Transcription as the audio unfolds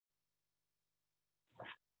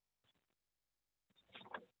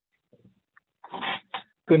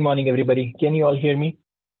Good morning, everybody. Can you all hear me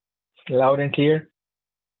loud and clear?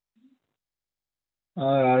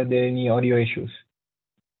 Or are there any audio issues?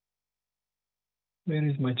 Where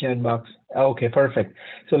is my chat box? Okay, perfect.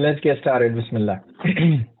 So let's get started. Bismillah.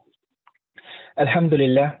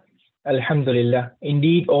 Alhamdulillah. Alhamdulillah.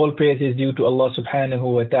 Indeed, all praise is due to Allah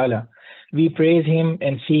subhanahu wa ta'ala. We praise Him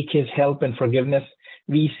and seek His help and forgiveness.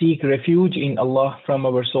 We seek refuge in Allah from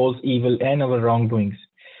our soul's evil and our wrongdoings.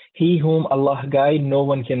 He whom Allah guide, no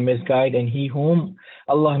one can misguide, and he whom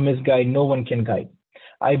Allah misguide, no one can guide.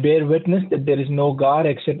 I bear witness that there is no God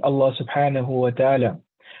except Allah subhanahu wa ta'ala,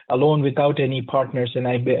 alone without any partners, and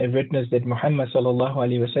I bear witness that Muhammad sallallahu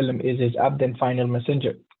alaihi wasallam is his abd and final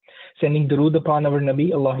messenger. Sending durood upon our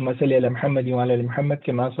Nabi, Allahumma salli ala Muhammad wa ala ali Muhammad,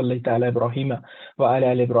 kama sallaita ala Ibrahim wa ala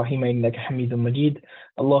ali Ibrahim innaka Hamidum Majid.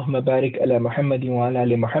 Allahumma barik ala Muhammad wa ala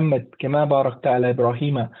ali Muhammad, kama barakta ala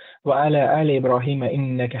Ibrahim wa ala ali Ibrahim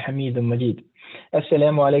innaka Hamidum Majid.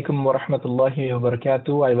 Assalamu alaikum wa rahmatullahi wa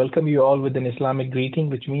barakatuh. I welcome you all with an Islamic greeting,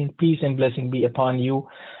 which means peace and blessing be upon you,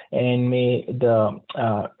 and may the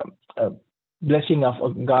blessing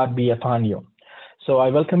of God be upon you. So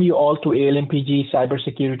I welcome you all to ALMPG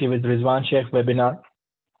Cybersecurity with Rizwan Shaikh webinar.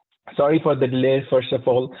 Sorry for the delay. First of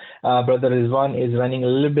all, Brother Rizwan is running a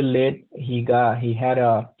little bit late. He had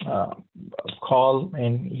a call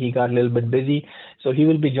and he got a little bit busy. So he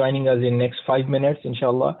will be joining us in next 5 minutes,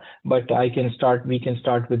 inshallah. But we can start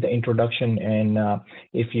with the introduction, and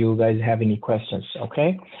if you guys have any questions,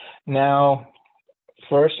 okay? Now,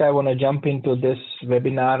 first, I want to jump into this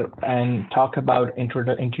webinar and talk about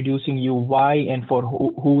introducing you why and for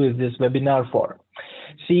who is this webinar for.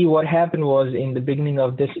 See, what happened was in the beginning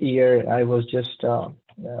of this year, I was just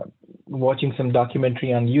watching some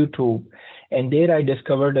documentary on YouTube, and there I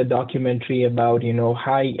discovered a documentary about,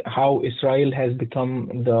 how Israel has become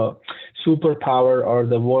the superpower or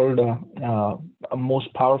the world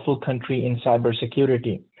most powerful country in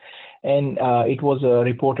cybersecurity. And it was a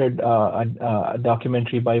reported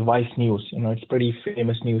documentary by Vice News. It's a pretty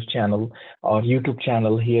famous news channel or YouTube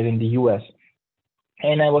channel here in the US.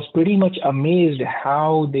 And I was pretty much amazed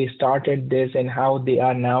how they started this and how they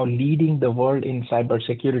are now leading the world in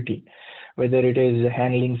cybersecurity, whether it is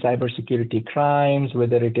handling cybersecurity crimes,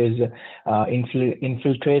 whether it is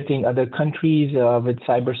infiltrating other countries with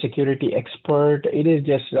cybersecurity expert. It is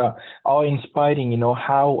just awe-inspiring,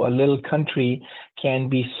 how a little country can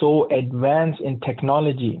be so advanced in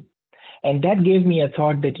technology. And that gave me a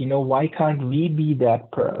thought that, why can't we be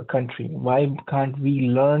that country? Why can't we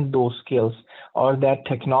learn those skills or that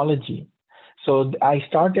technology? So I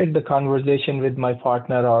started the conversation with my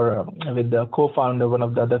partner or with the co-founder, one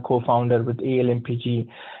of the other co-founder with ALMPG,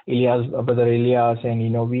 Brother Ilyas,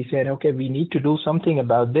 and we said, okay, we need to do something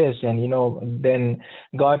about this, and then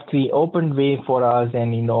got the open way for us,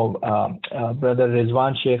 and Brother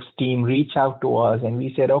Rizwan Sheikh's team reached out to us, and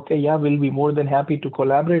we said, okay, yeah, we'll be more than happy to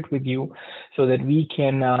collaborate with you so that we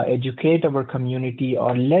can educate our community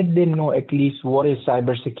or let them know at least what is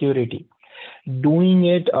cybersecurity. Doing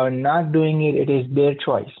it or not doing it, it is their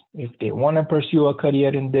choice. If they want to pursue a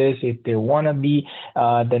career in this, if they want to be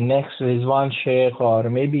the next Rizwan Shaikh or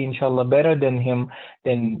maybe inshallah better than him,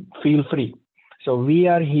 then feel free. So we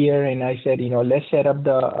are here, and I said, let's set up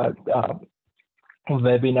the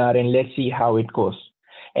webinar and let's see how it goes.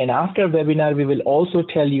 And after webinar, we will also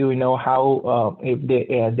tell you, how if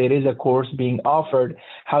there is a course being offered,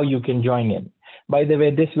 how you can join in. By the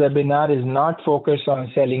way, this webinar is not focused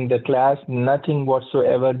on selling the class, nothing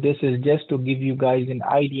whatsoever. This is just to give you guys an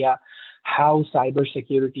idea how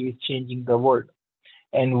cybersecurity is changing the world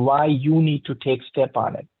and why you need to take step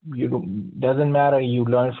on it. Doesn't matter, you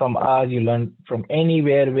learn from us, you learn from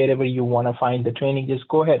anywhere, wherever you want to find the training, just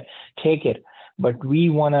go ahead, take it. But we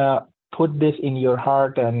want to put this in your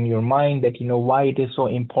heart and your mind that why it is so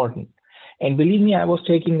important. And believe me, I was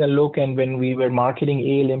taking a look, and when we were marketing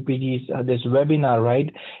ALMPG's this webinar,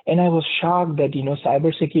 right? And I was shocked that,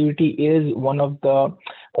 cybersecurity is one of the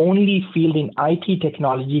only field in IT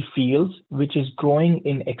technology fields which is growing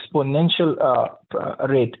in exponential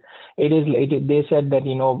rate. They said that,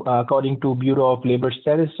 according to Bureau of Labor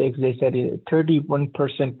Statistics, they said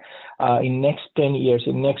 31% in next 10 years,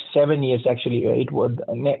 in next 7 years, actually, it was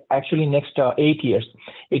next 8 years.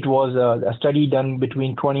 It was a study done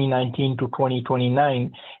between 2019 to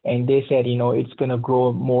 2029, and they said, it's going to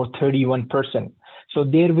grow more 31%. So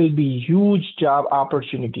there will be huge job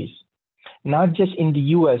opportunities, not just in the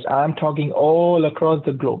US. I'm talking all across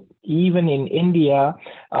the globe. Even in India,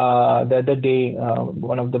 the other day,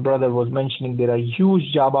 one of the brother was mentioning there are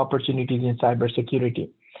huge job opportunities in cybersecurity.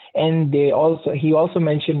 And he also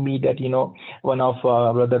mentioned me that, one of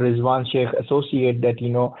brother Rizwan Sheikh associate, that,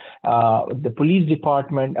 the police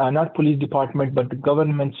department, not police department, but the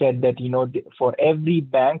government said that, for every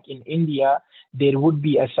bank in India, there would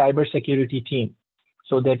be a cybersecurity team,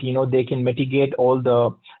 so that, they can mitigate all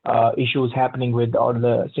the issues happening with, all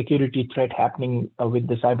the security threat happening with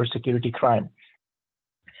the cybersecurity crime.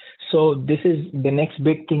 So this is the next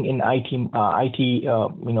big thing in IT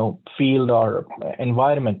field or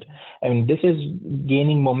environment. I mean, this is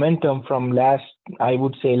gaining momentum from I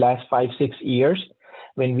would say last 5-6 years,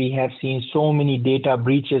 when we have seen so many data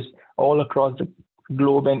breaches all across the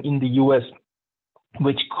globe and in the US,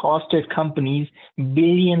 which costed companies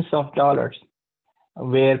billions of dollars,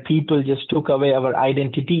 where people just took away our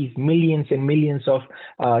identities. Millions and millions of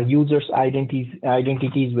users'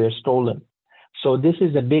 identities were stolen. So this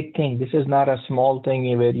is a big thing. This is not a small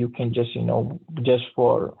thing where you can just, just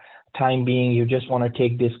for time being, you just want to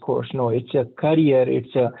take this course. No, it's a career.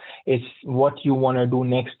 It's what you want to do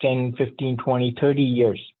next 10, 15, 20, 30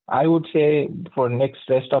 years. I would say for next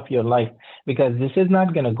rest of your life, because this is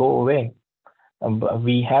not going to go away.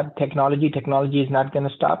 We have technology. Technology is not going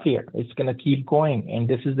to stop here. It's going to keep going. And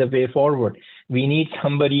this is the way forward. We need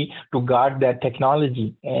somebody to guard that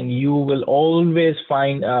technology. And you will always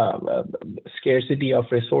find scarcity of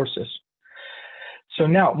resources. So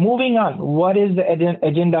now moving on, what is the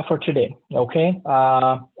agenda for today? Okay.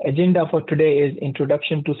 Agenda for today is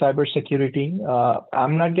introduction to cybersecurity.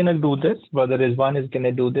 I'm not going to do this. Brother Rizwan is going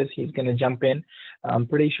to do this. He's going to jump in. I'm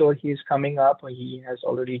pretty sure he's coming up. He has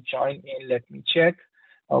already joined in. Let me check.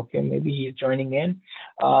 Okay, maybe he's joining in.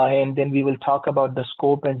 And then we will talk about the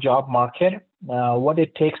scope and job market, what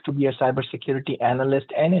it takes to be a cybersecurity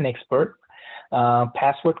analyst and an expert,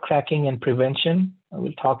 password cracking and prevention.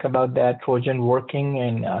 We'll talk about that, Trojan working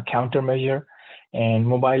and countermeasure, and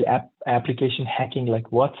mobile application hacking like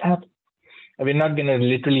WhatsApp. We're not going to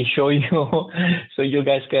literally show you so you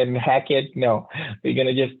guys can hack it. No, we're going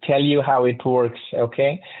to just tell you how it works.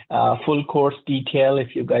 Okay. Full course detail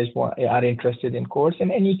if you guys are interested in course,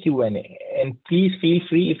 and any Q&A. And please feel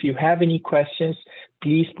free, if you have any questions,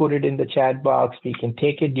 please put it in the chat box. We can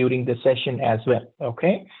take it during the session as well.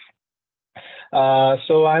 Okay.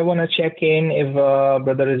 So I want to check in if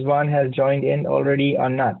Brother Rizwan has joined in already or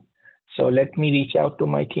not. So let me reach out to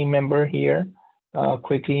my team member here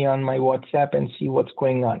quickly on my WhatsApp and see what's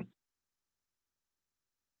going on.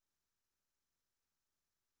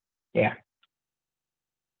 Yeah.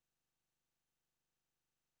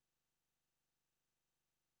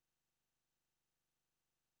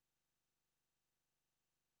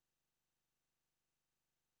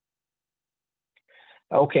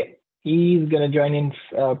 Okay. He's going to join in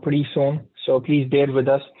pretty soon. So please bear with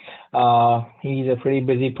us. He's a pretty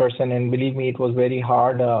busy person, and believe me, it was very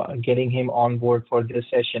hard getting him on board for this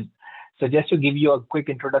session. So just to give you a quick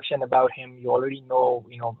introduction about him, you already know,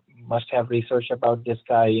 must have researched about this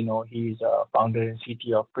guy. He's a founder and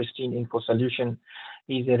CTO of Pristine Info Solution.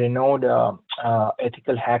 He's a renowned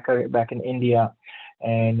ethical hacker back in India,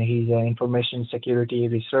 and he's an information security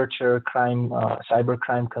researcher,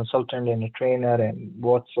 cybercrime consultant, and a trainer, and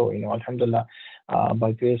what. So, alhamdulillah,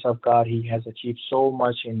 by grace of God, he has achieved so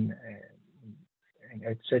much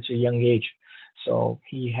at such a young age. So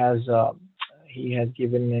he has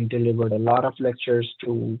given and delivered a lot of lectures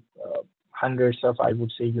to hundreds of, I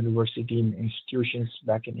would say, university institutions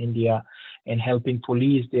back in India, and helping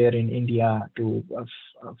police there in India to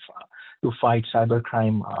fight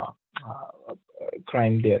cybercrime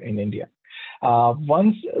crime there in India.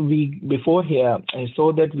 Before here, and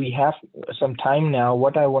so that we have some time now,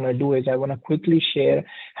 what I want to do is I want to quickly share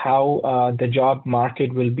how the job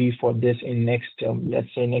market will be for this in next,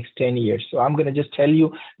 let's say next 10 years. So I'm going to just tell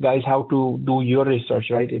you guys how to do your research,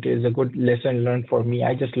 right? It is a good lesson learned for me.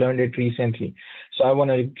 I just learned it recently. So I want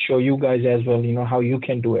to show you guys as well, how you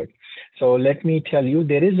can do it. So let me tell you,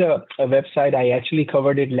 there is a website. I actually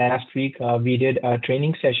covered it last week. We did a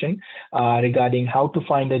training session regarding how to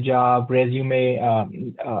find a job, resume.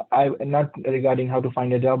 Not regarding how to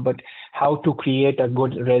find a job, but how to create a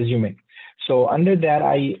good resume. So under that,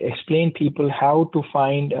 I explain people how to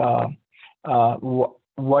find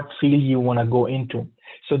what field you want to go into.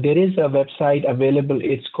 So there is a website available.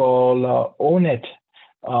 It's called ONET,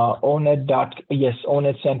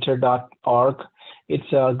 onetcenter.org.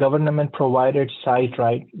 It's a government provided site,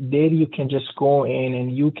 right? There you can just go in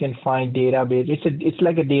and you can find database. It's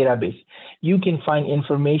like a database. You can find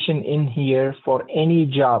information in here for any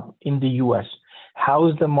job in the US.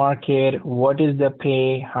 How's the market? What is the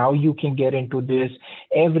pay? How you can get into this?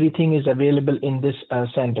 Everything is available in this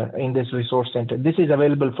center, in this resource center. This is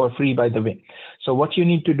available for free, by the way. So what you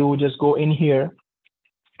need to do, just go in here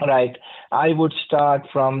Right. I would start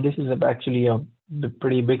from, this is actually a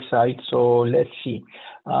pretty big site. So let's see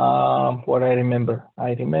what I remember.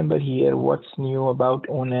 I remember here what's new about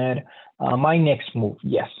ONAD. My next move.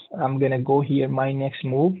 Yes, I'm going to go here, my next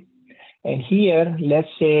move. And here, let's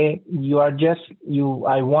say you are just,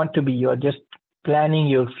 I want to be, you are just planning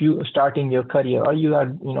your starting your career, or you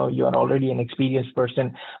are, you are already an experienced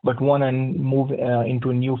person, but want to move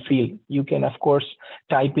into a new field. You can, of course,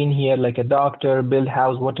 type in here like a doctor, build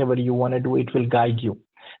house, whatever you want to do, it will guide you.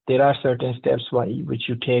 There are certain steps which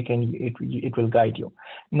you take, and it will guide you.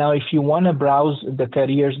 Now, if you want to browse the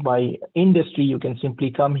careers by industry, you can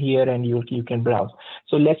simply come here and you can browse.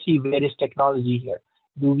 So let's see, where is technology here?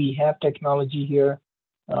 Do we have technology here?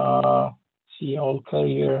 See all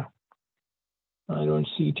career. I don't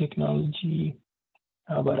see technology.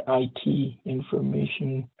 How about IT,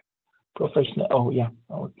 information, professional? Oh, yeah.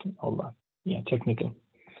 Oh, hold on. Yeah, technical.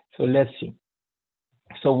 So let's see.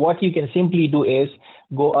 So what you can simply do is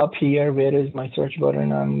go up here. Where is my search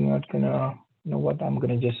button? I'm not gonna, you know what? I'm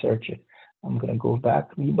gonna just search it. I'm gonna go back,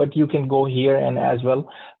 but you can go here and as well.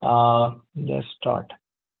 Just start.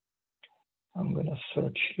 I'm gonna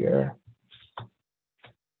search here.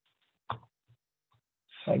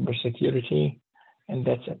 Cybersecurity, and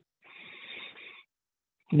that's it.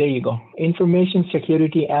 There you go. Information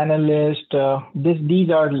security analyst. These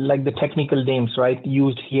are like the technical names, right?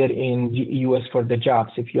 Used here in US for the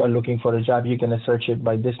jobs. If you are looking for a job, you're gonna search it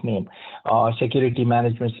by this name. Security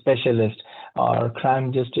management specialist, or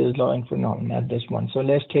crime justice law enforcement. No, not this one. So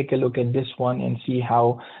let's take a look at this one and see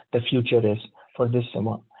how the future is for this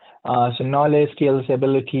one. So knowledge, skills,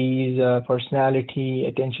 abilities, personality,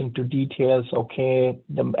 attention to details. Okay,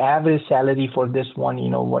 the average salary for this one,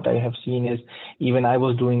 what I have seen is, even I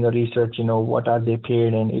was doing the research, what are they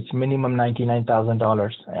paid, and it's minimum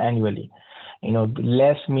 $99,000 annually.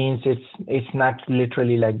 Less means it's not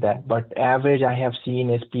literally like that, but average I have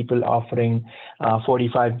seen is people offering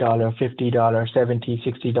 $45, $50, $70,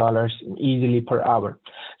 $60 easily per hour.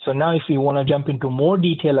 So now if you want to jump into more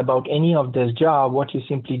detail about any of this job, what you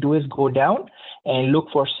simply do is go down and look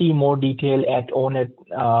for see more detail at ONET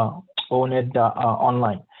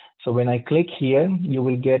online. So when I click here, you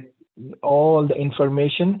will get all the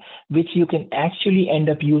information which you can actually end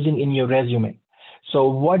up using in your resume. So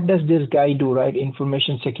what does this guy do, right?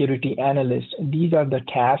 Information security analyst. These are the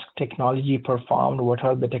tasks, technology performed. What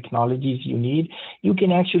are the technologies you need? You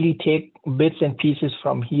can actually take bits and pieces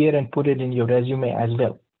from here and put it in your resume as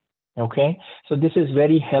well. Okay, so this is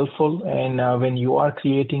very helpful. And when you are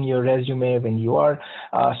creating your resume, when you are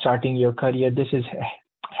starting your career, this is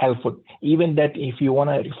helpful. Even that if you want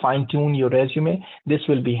to fine tune your resume, this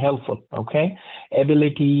will be helpful. Okay,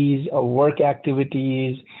 abilities, work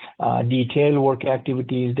activities, detailed work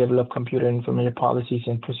activities, develop computer information policies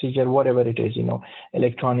and procedure, whatever it is,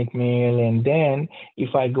 electronic mail. And then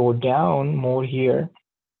if I go down more here,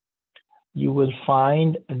 you will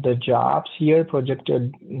find the jobs here,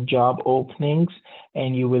 projected job openings,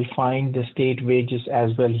 and you will find the state wages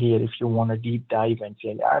as well here if you want to deep dive and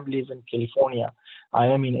say, I live in California, I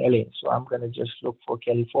am in LA, so I'm going to just look for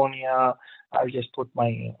California. I'll just put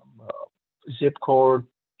my zip code,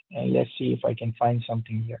 and let's see if I can find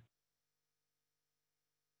something here.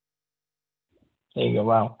 There you go.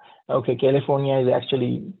 Wow. Okay, California is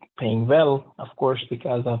actually paying well, of course,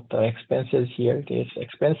 because of the expenses here. It is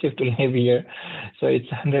expensive to live here. So it's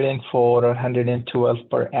 104 or 112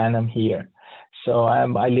 per annum here. So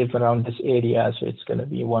I live around this area, so it's going to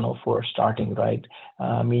be 104 starting, right?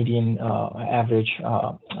 Median average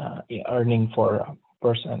earning for a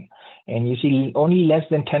person. And you see only less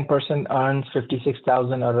than 10% earns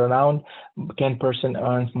 56,000, or around 10%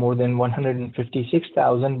 earns more than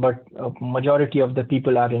 156,000, but majority of the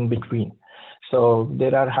people are in between. So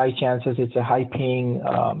there are high chances it's a high paying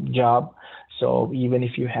job. So even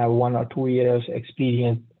if you have 1 or 2 years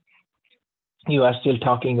experience, you are still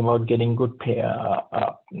talking about getting good pay,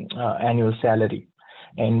 annual salary.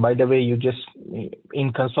 And by the way, you just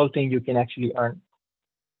in consulting, you can actually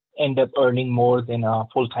end up earning more than a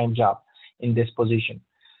full-time job in this position.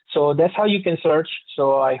 So that's how you can search.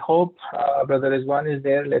 So I hope Brother Rizwan is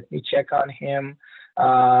there. Let me check on him.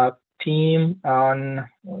 Team on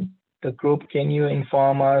the group, can you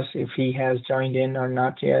inform us if he has joined in or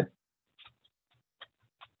not yet?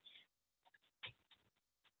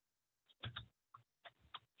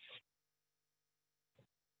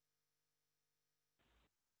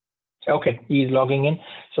 Okay, he's logging in,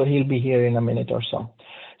 so he'll be here in a minute or so.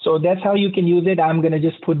 So that's how you can use it. I'm gonna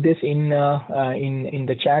just put this in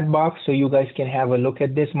the chat box so you guys can have a look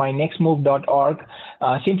at this. mynextmove.org.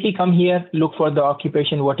 Simply come here, look for the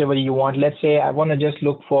occupation, whatever you want. Let's say I want to just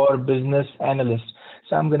look for business analyst.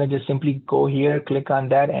 So I'm going to just simply go here, click on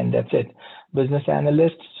that, and that's it. Business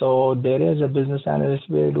analyst. So there is a business analyst.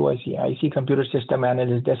 Where do I see? I see computer system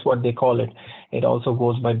analyst. That's what they call it. It also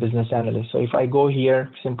goes by business analyst. So if I go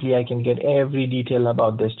here, simply I can get every detail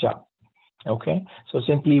about this job. Okay, so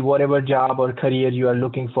simply whatever job or career you are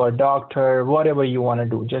looking for, doctor, whatever you want to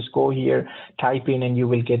do, just go here, type in, and you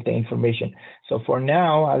will get the information. So for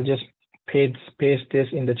now, I'll just paste this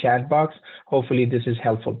in the chat box. Hopefully this is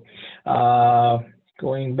helpful.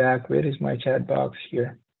 Going back, where is my chat box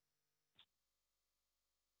here?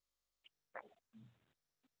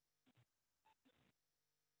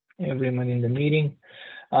 Everyone in the meeting.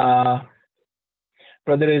 Brother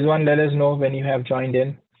Rizwan, let us know when you have joined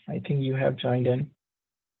in. I think you have joined in.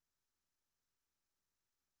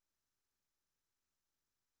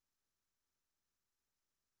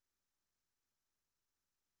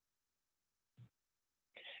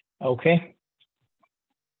 Okay.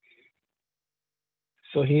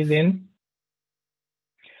 So he's in.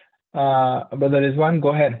 Brother Rizwan, go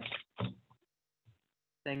ahead.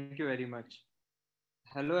 Thank you very much.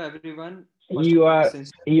 Hello, everyone.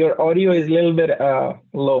 Your audio is a little bit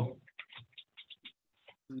low.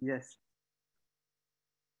 Yes.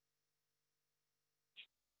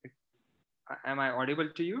 Am I audible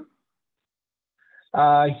to you?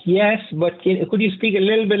 Yes, but could you speak a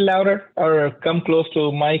little bit louder or come close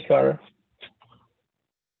to mic or?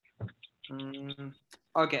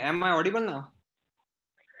 Okay, am I audible now?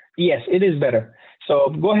 Yes, it is better. So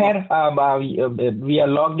go ahead. We are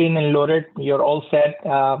logged in and loaded. You're all set.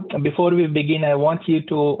 Before we begin, I want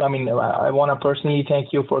to personally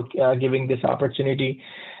thank you for giving this opportunity.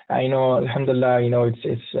 I know, alhamdulillah,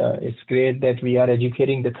 it's great that we are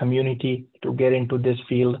educating the community to get into this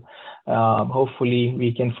field. Hopefully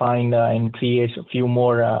we can find and create a few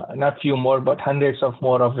more, not few more, but hundreds of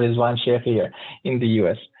more of Rizwan Shaikh here in the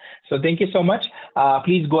US. So thank you so much.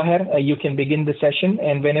 Please go ahead. You can begin the session,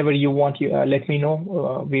 and whenever you want, let me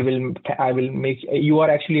know. I will make. You are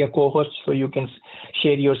actually a co-host, so you can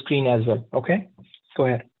share your screen as well. Okay, go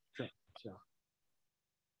ahead. Sure.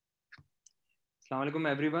 Assalamu alaikum,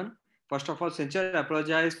 everyone. First of all, sincere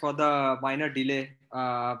apologize for the minor delay.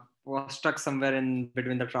 Was stuck somewhere in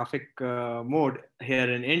between the traffic mode here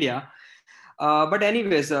in India. But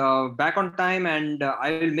anyways, back on time, and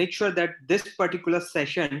I will make sure that this particular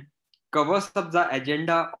session covers up the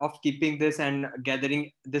agenda of keeping this and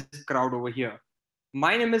gathering this crowd over here.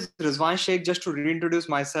 My name is Rizwan Shaikh, just to reintroduce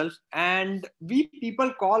myself. And we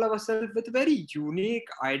people call ourselves with a very unique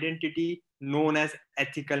identity known as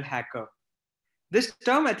ethical hacker. This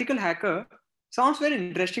term ethical hacker sounds very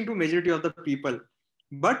interesting to majority of the people,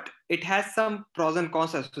 but it has some pros and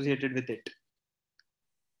cons associated with it.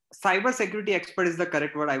 Cybersecurity expert is the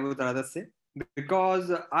correct word, I would rather say,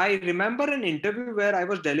 because I remember an interview where I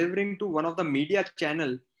was delivering to one of the media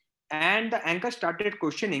channel, and the anchor started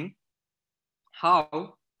questioning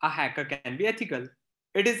how a hacker can be ethical.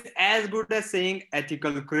 It is as good as saying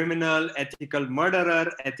ethical criminal, ethical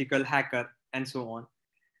murderer, ethical hacker, and so on.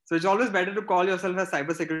 So it's always better to call yourself a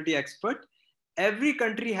cybersecurity expert. Every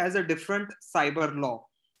country has a different cyber law,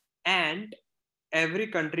 and every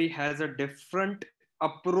country has a different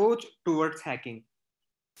approach towards hacking.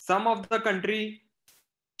 Some of the country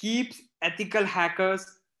keeps ethical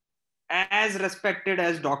hackers as respected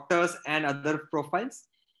as doctors and other profiles.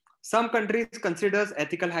 Some countries considers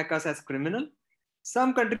ethical hackers as criminal.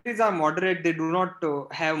 Some countries are moderate, they do not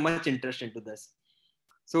have much interest into this.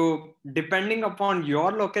 So depending upon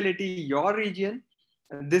your locality, your region,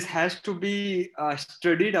 this has to be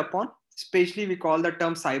studied upon. Especially we call the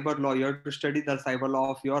term cyber law. You have to study the cyber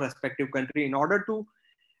law of your respective country in order to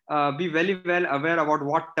be very well aware about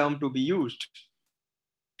what term to be used.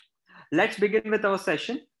 Let's begin with our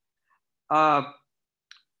session.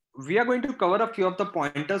 We are going to cover a few of the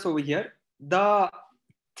pointers over here. The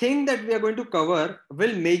thing that we are going to cover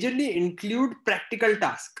will majorly include practical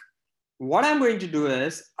tasks. What I'm going to do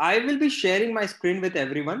is I will be sharing my screen with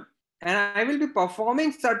everyone, and I will be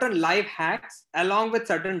performing certain live hacks along with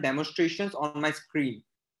certain demonstrations on my screen.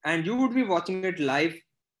 And you would be watching it live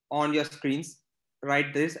on your screens,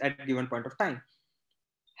 right? This at given point of time.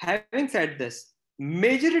 Having said this,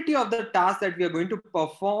 majority of the tasks that we are going to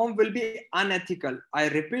perform will be unethical. I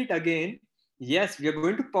repeat again, yes, we are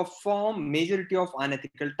going to perform majority of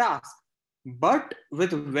unethical tasks, but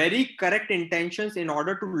with very correct intentions in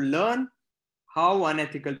order to learn how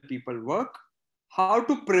unethical people work, how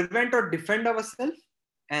to prevent or defend ourselves,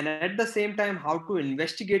 and at the same time, how to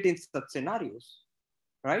investigate in such scenarios,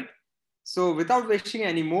 right? So without wasting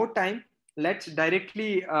any more time, let's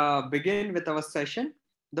directly begin with our session.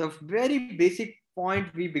 The very basic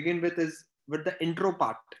point we begin with is with the intro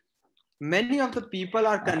part. many of the people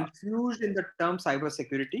are confused in the term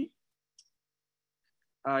cybersecurity.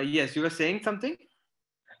 Yes, you were saying something?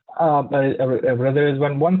 Brother, is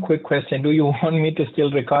one quick question. Do you want me to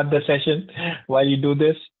still record the session while you do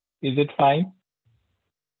this? Is it fine?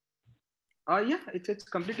 Yeah, it's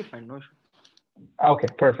completely fine. No issue. Okay,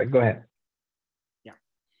 perfect. Go ahead. Yeah.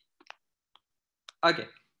 Okay.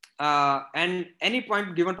 And any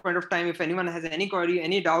given point of time, if anyone has any query,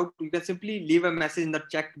 any doubt, you can simply leave a message in the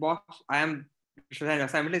chat box. I am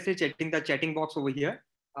simultaneously checking the chatting box over here.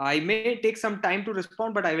 I may take some time to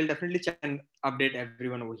respond, but I will definitely check and update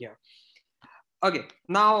everyone over here. Okay.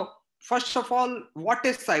 Now, first of all, what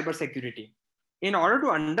is cybersecurity? In order to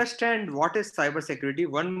understand what is cybersecurity,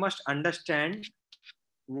 one must understand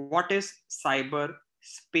what is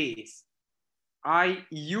cyberspace. I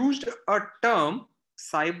used a term,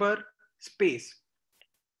 cyberspace.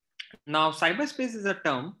 Now, cyberspace is a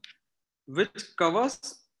term which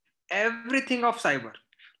covers everything of cyber.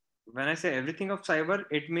 When I say everything of cyber,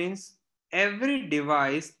 it means every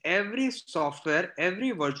device, every software, every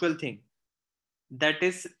virtual thing that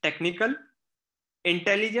is technical,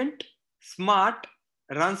 intelligent, smart,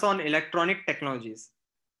 runs on electronic technologies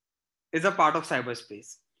is a part of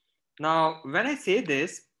cyberspace. Now, when I say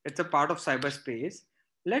this, it's a part of cyberspace.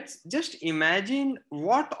 Let's just imagine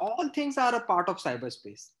what all things are a part of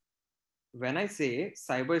cyberspace. When I say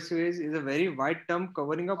cyberspace is a very wide term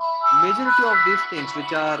covering up majority of these things,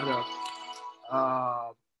 which are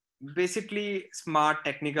basically smart,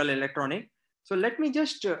 technical, electronic. So let me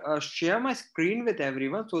just share my screen with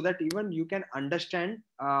everyone so that even you can understand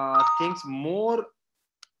things more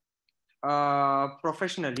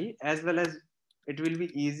professionally, as well as it will be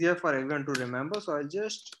easier for everyone to remember. So I'll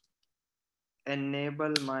just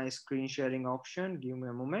enable my screen sharing option. Give me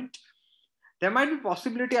a moment. There might be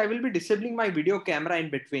possibility I will be disabling my video camera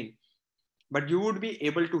in between, but you would be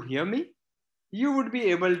able to hear me. You would be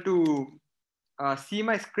able to see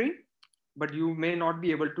my screen, but you may not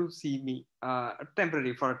be able to see me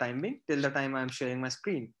temporarily for a time being till the time I'm sharing my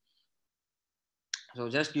screen. So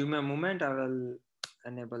just give me a moment. I will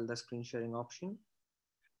enable the screen sharing option.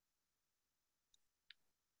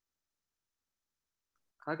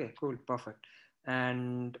 Okay, cool, perfect.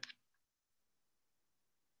 And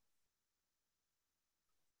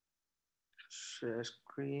share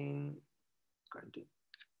screen, continue.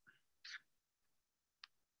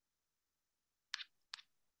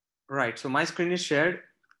 Right, so my screen is shared,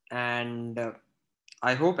 and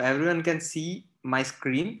I hope everyone can see my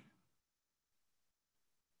screen.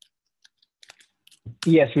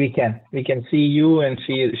 Yes, we can. We can see you and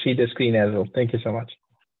see the screen as well. Thank you so much.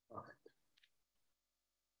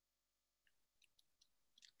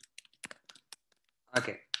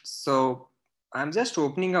 Okay, so I'm just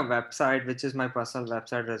opening a website, which is my personal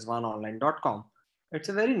website, rizwanonline.com. It's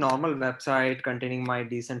a very normal website containing my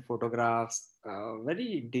decent photographs,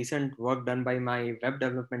 very decent work done by my web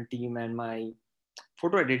development team and my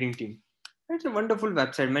photo editing team. It's a wonderful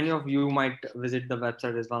website. Many of you might visit the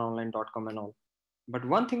website rizwanonline.com and all. But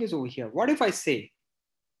one thing is over here. What if I say,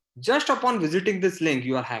 just upon visiting this link,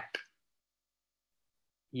 you are hacked?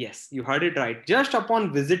 Yes, you heard it right. Just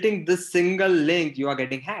upon visiting this single link, you are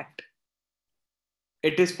getting hacked.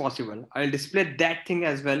 It is possible. I'll display that thing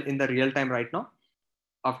as well in the real time right now.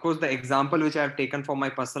 Of course, the example which I have taken for my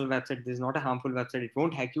personal website, this is not a harmful website. It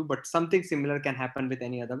won't hack you, but something similar can happen with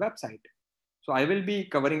any other website. So I will be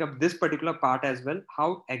covering up this particular part as well,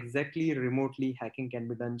 how exactly remotely hacking can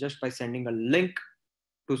be done just by sending a link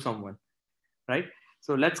to someone, right?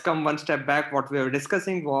 So let's come one step back. What we were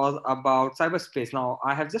discussing was about cyberspace. Now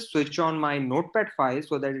I have just switched on my notepad file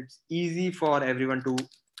so that it's easy for everyone to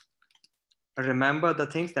remember the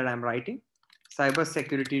things that I'm writing.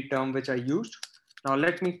 Cybersecurity term which I used. Now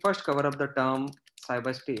let me first cover up the term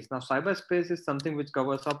cyberspace. Now cyberspace is something which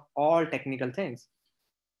covers up all technical things,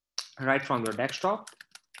 right from your desktop,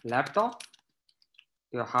 laptop,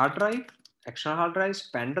 your hard drive, external hard drives,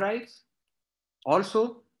 pen drives,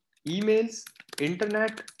 also emails,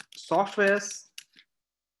 internet, softwares,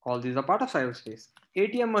 all these are part of cyberspace.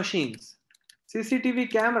 ATM machines,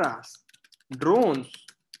 CCTV cameras, drones,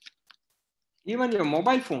 even your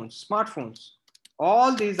mobile phones, smartphones,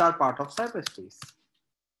 all these are part of cyberspace.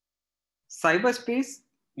 Cyberspace,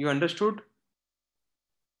 you understood,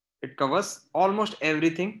 it covers almost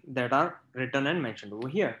everything that are written and mentioned over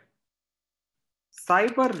here.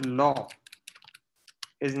 Cyber law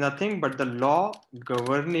is nothing but the law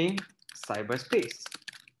governing cyberspace.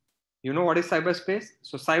 You know what is cyberspace?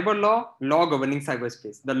 So cyber law, law governing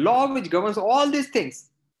cyberspace. The law which governs all these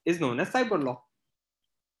things is known as cyber law.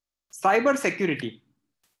 Cyber security,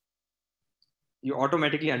 you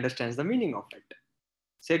automatically understand the meaning of it.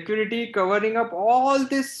 Security covering up all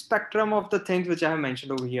this spectrum of the things which I have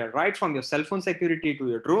mentioned over here, right from your cell phone security to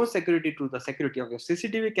your drone security to the security of your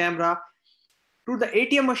CCTV camera to the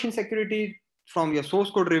ATM machine security, from your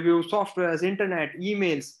source code review, softwares, internet,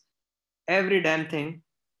 emails, every damn thing.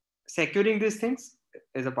 Securing these things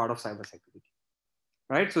is a part of cybersecurity,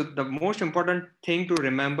 right? So the most important thing to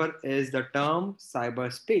remember is the term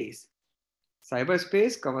cyberspace.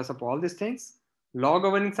 Cyberspace covers up all these things. Law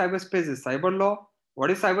governing cyberspace is cyber law. What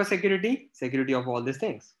is cybersecurity? Security of all these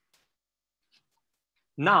things.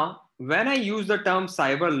 Now, when I use the term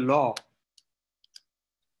cyber law,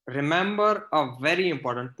 remember a very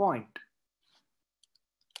important point.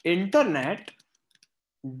 Internet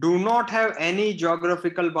do not have any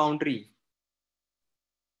geographical boundary,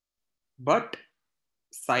 but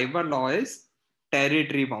cyber law is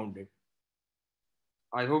territory bounded.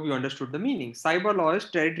 I hope you understood the meaning. Cyber law is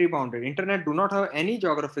territory bounded. Internet do not have any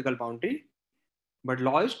geographical boundary, but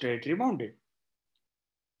law is territory bounded.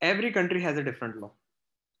 Every country has a different law.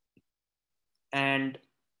 And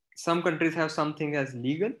some countries have something as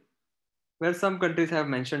legal, where some countries have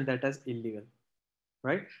mentioned that as illegal,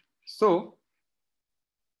 right? So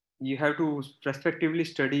you have to prospectively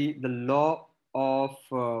study the law of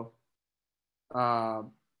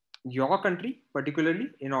your country,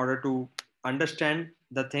 particularly, in order to understand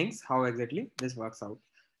the things, how exactly this works out.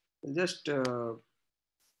 Just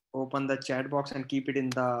open the chat box and keep it in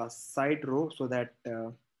the side row so that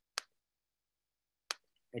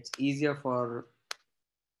it's easier for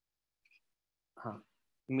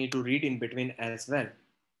me to read in between as well.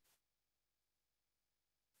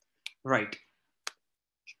 Right.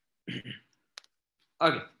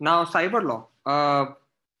 Okay, now cyber law.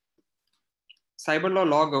 Cyber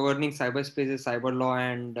law governing cyberspace is cyber law,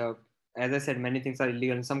 and as I said, many things are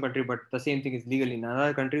illegal in some country, but the same thing is legal in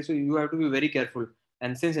another country. So you have to be very careful.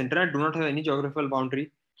 And since internet do not have any geographical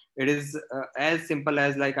boundary, it is as simple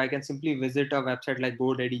as like I can simply visit a website like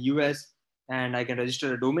GoDaddy US, and I can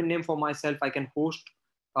register a domain name for myself. I can host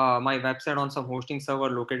my website on some hosting server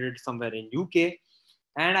located somewhere in UK,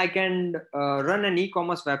 and I can run an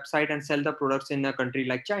e-commerce website and sell the products in a country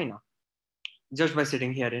like China just by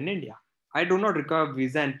sitting here in India. I do not require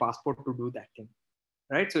visa and passport to do that thing,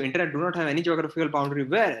 right? So internet do not have any geographical boundary,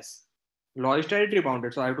 whereas law is territory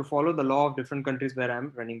bounded. So I have to follow the law of different countries where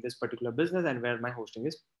I'm running this particular business and where my hosting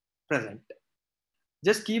is present.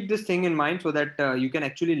 Just keep this thing in mind so that you can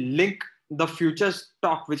actually link the future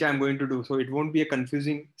talk which I'm going to do. So it won't be a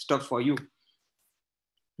confusing stuff for you.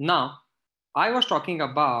 Now, I was talking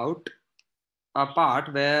about a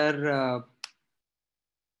part where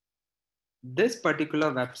this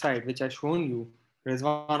particular website, which I've shown you,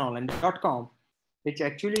 rizwanonline.com, which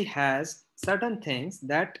actually has certain things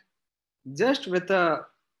that just with a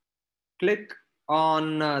click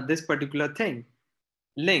on this particular thing,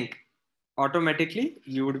 link, automatically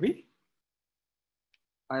you would be,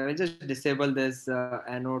 I will just disable this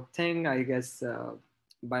anode thing. I guess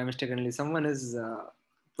by mistakenly someone is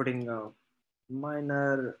putting a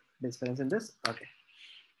minor difference in this. Okay.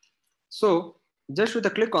 So just with a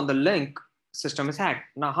click on the link, system is hacked.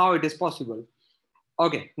 Now how it is possible?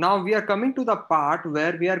 Okay, now we are coming to the part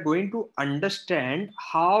where we are going to understand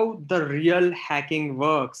how the real hacking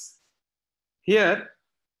works. Here,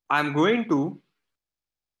 I'm going to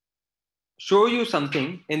show you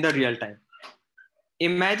something in the real time.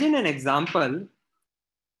 Imagine an example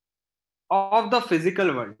of the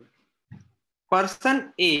physical world.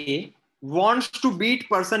 Person A wants to beat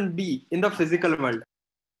person B in the physical world.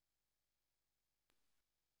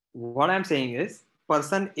 What I'm saying is,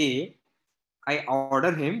 person A, I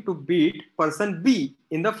order him to beat person B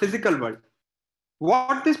in the physical world.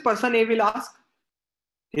 What this person A will ask?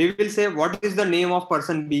 He will say, what is the name of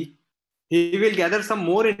person B? He will gather some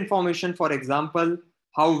more information. For example,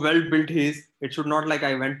 how well built he is. It should not like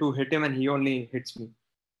I went to hit him and he only hits me,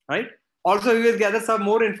 right? Also, he will gather some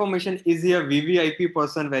more information. Is he a VVIP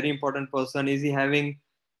person, very important person? Is he having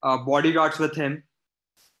bodyguards with him?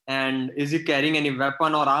 And is he carrying any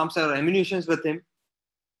weapon or arms or ammunition with him?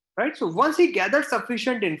 Right? So once he gathers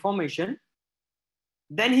sufficient information,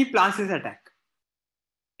 then he plans his attack.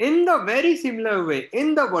 In the very similar way,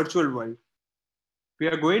 in the virtual world, we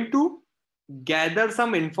are going to gather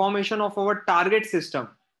some information of our target system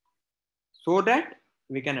so that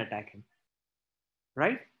we can attack him,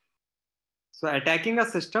 right? So attacking a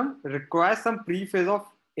system requires some pre-phase of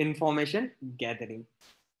information gathering.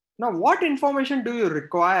 Now, what information do you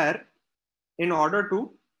require in order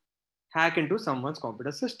to hack into someone's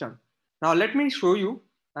computer system? Now, let me show you.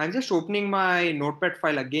 I'm just opening my notepad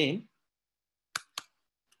file again.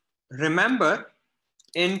 Remember,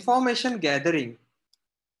 information gathering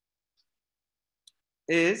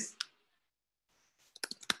is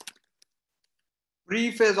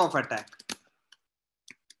pre-phase of attack.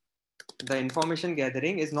 The information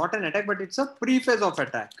gathering is not an attack, but it's a pre-phase of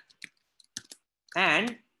attack.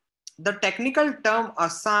 And the technical term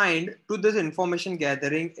assigned to this information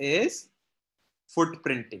gathering is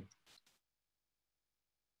footprinting.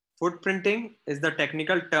 Footprinting is the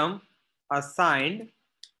technical term assigned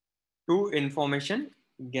to information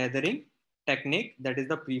gathering technique, that is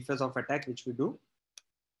the pre-phase of attack which we do.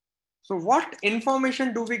 So what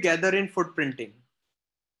information do we gather in footprinting?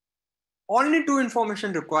 Only two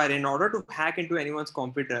information required in order to hack into anyone's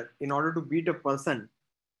computer, in order to beat a person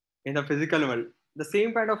in the physical world. The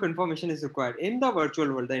same kind of information is required. In the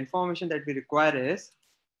virtual world, the information that we require is,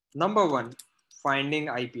 number one, finding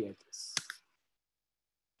IP address.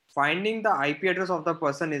 Finding the IP address of the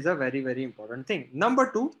person is a very, very important thing.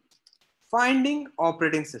 Number two, finding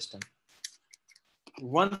operating system.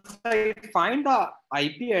 Once I find the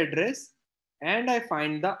IP address and I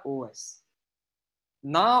find the OS,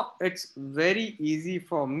 now it's very easy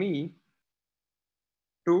for me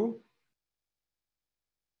to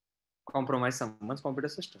compromise someone's computer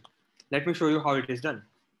system. Let me show you how it is done.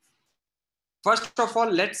 First of all,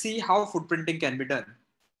 let's see how footprinting can be done.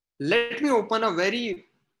 Let me open a very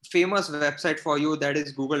famous website for you, that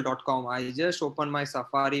is google.com. I just open my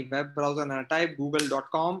Safari web browser and I type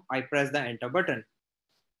google.com. I press the enter button.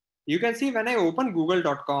 You can see when I open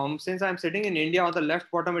google.com, since I'm sitting in India, on the left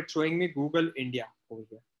bottom, it's showing me Google India over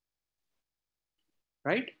here.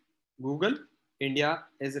 Right? Google India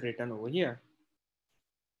is written over here.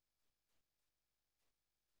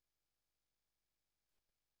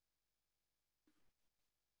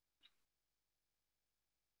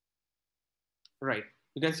 Right.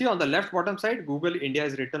 You can see on the left bottom side, Google India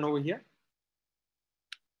is written over here.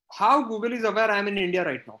 How Google is aware I'm in India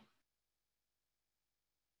right now?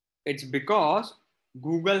 It's because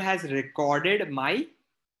Google has recorded my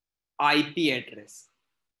IP address.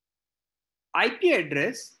 IP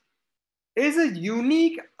address is a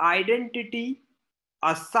unique identity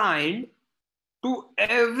assigned to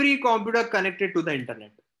every computer connected to the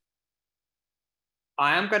internet.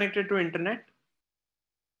 I am connected to internet.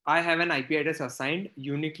 I have an IP address assigned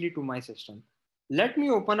uniquely to my system. Let me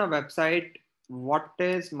open a website,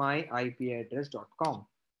 whatismyipaddress.com.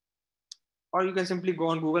 Or you can simply go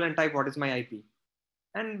on Google and type what is my IP.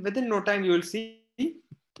 And within no time, you will see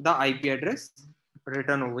the IP address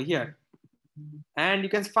written over here. And you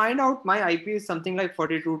can find out my IP is something like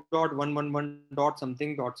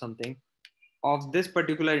 42.111.something of this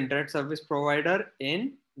particular internet service provider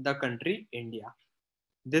in the country India.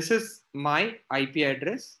 This is my IP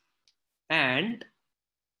address, and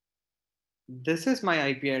this is my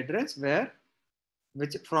IP address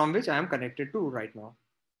from which I am connected to right now.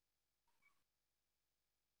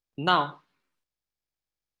 Now,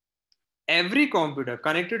 every computer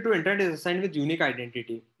connected to internet is assigned with unique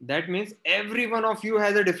identity. That means every one of you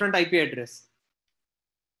has a different IP address.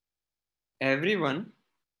 Every one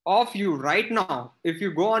of you right now, if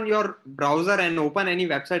you go on your browser and open any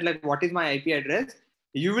website like what is my IP address,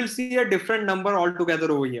 you will see a different number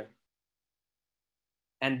altogether over here.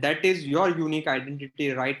 And that is your unique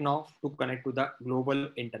identity right now to connect to the global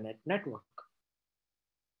internet network.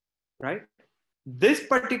 Right? This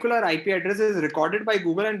particular IP address is recorded by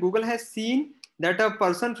Google, and Google has seen that a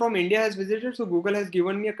person from India has visited. So Google has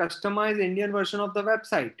given me a customized Indian version of the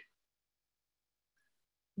website.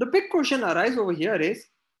 The big question arises over here is,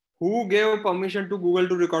 who gave permission to Google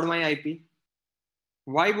to record my IP?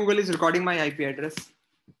 Why Google is recording my IP address?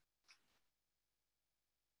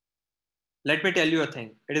 Let me tell you a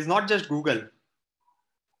thing. It is not just Google.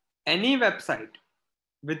 Any website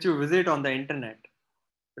which you visit on the internet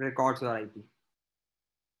records your IP.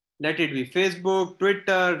 Let it be Facebook,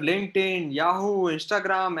 Twitter, LinkedIn, Yahoo,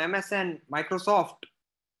 Instagram, MSN, Microsoft,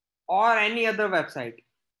 or any other website.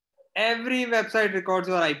 Every website records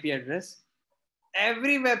your IP address.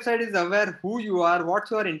 Every website is aware who you are, what's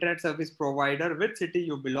your internet service provider, which city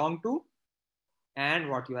you belong to, and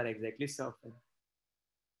what you are exactly surfing.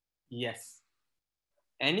 Yes.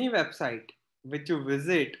 Any website which you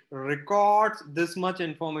visit records this much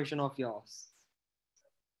information of yours.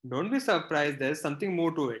 Don't be surprised, there's something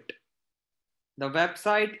more to it. The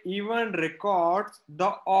website even records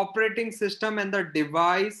the operating system and the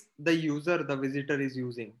device the user, the visitor is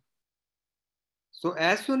using. So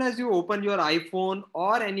as soon as you open your iPhone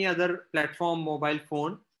or any other platform mobile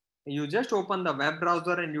phone, you just open the web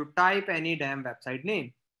browser and you type any damn website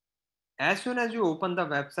name. As soon as you open the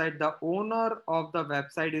website, the owner of the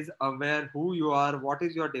website is aware who you are, what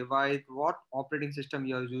is your device, what operating system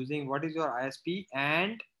you are using, what is your ISP,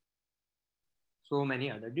 and so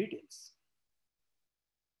many other details.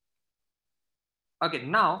 Okay,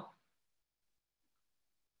 now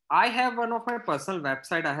I have one of my personal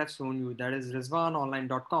website I have shown you, that is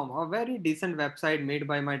rizwanonline.com, a very decent website made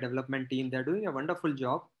by my development team. They're doing a wonderful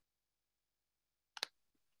job.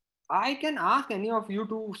 I can ask any of you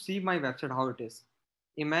to see my website how it is.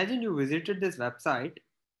 Imagine you visited this website.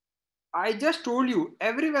 I just told you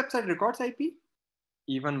every website records IP,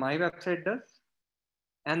 even my website does.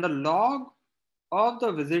 And the log of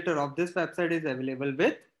the visitor of this website is available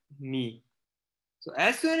with me. So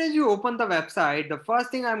as soon as you open the website, the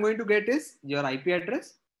first thing I'm going to get is your IP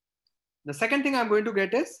address. The second thing I'm going to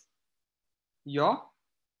get is your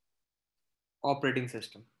operating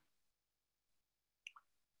system.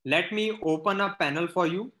 Let me open a panel for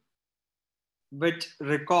you which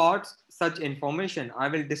records such information. I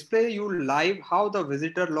will display you live how the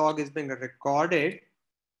visitor log is being recorded.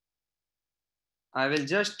 I will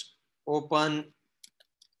just open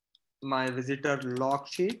my visitor log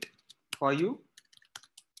sheet for you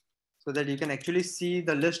so that you can actually see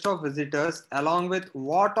the list of visitors along with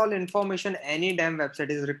what all information any damn website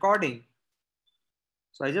is recording.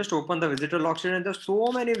 So I just opened the visitor log sheet and there's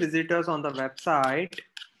so many visitors on the website.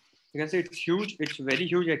 You can see it's huge. It's very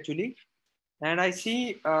huge actually. And I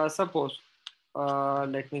see, suppose,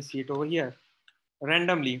 let me see it over here.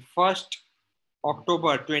 Randomly, 1st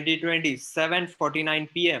October 2020, 7:49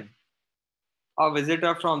 p.m. A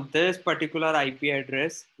visitor from this particular IP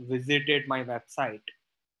address visited my website.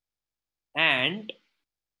 And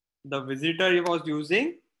the visitor was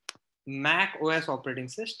using Mac OS operating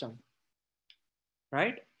system,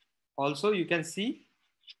 right? Also, you can see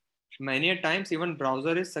many a times even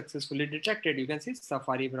browser is successfully detected. You can see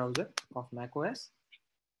Safari browser of Mac OS.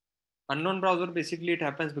 Unknown browser, basically it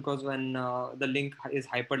happens because when the link is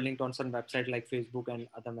hyperlinked on some website like Facebook and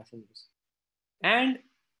other messengers. And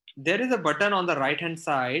there is a button on the right hand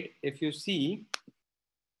side. If you see,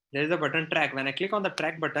 there is a button track. When I click on the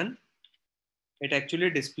track button, it actually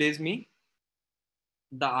displays me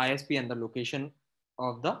the ISP and the location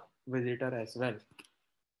of the visitor as well,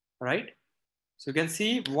 right? So you can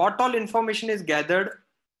see what all information is gathered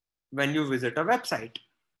when you visit a website.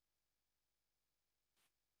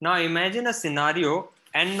 Now imagine a scenario,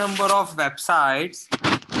 n number of websites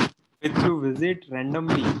which you visit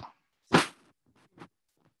randomly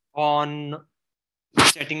on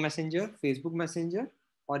chatting messenger, Facebook messenger,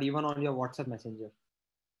 or even on your WhatsApp messenger.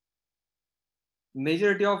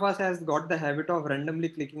 Majority of us has got the habit of randomly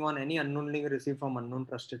clicking on any unknown link received from unknown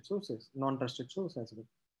trusted sources, non-trusted sources,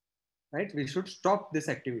 right? We should stop this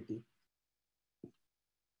activity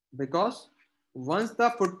because once the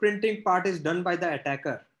footprinting part is done by the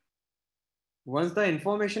attacker, once the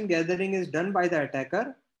information gathering is done by the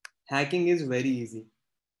attacker, hacking is very easy.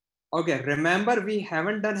 Okay, remember we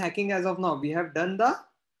haven't done hacking as of now. We have done the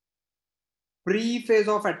pre-phase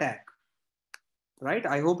of attack, right?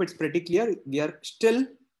 I hope it's pretty clear. We are still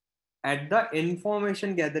at the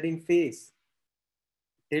information gathering phase.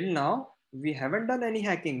 Till now, we haven't done any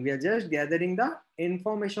hacking. We are just gathering the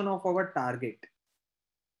information of our target.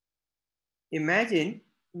 Imagine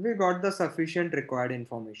we got the sufficient required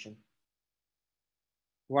information.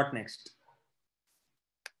 What next?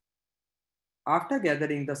 After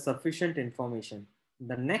gathering the sufficient information,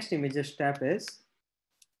 the next immediate step is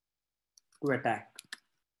to attack.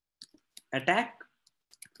 Attack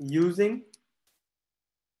using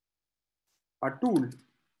a tool.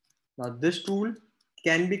 Now this tool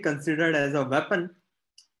can be considered as a weapon.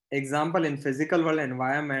 Example, in physical world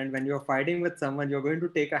environment, when you're fighting with someone, you're going to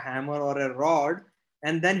take a hammer or a rod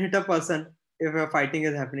and then hit a person if a fighting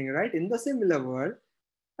is happening, right? In the similar world,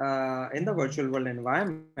 in the virtual world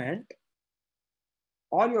environment,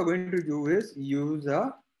 all you're going to do is use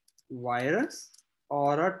a virus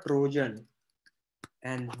or a Trojan.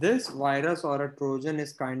 And this virus or a Trojan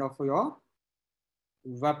is kind of your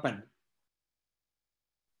weapon,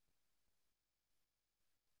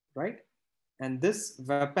 right? And this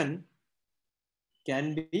weapon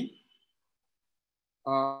can be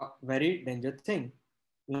a very dangerous thing.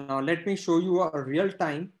 Now let me show you a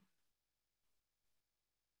real-time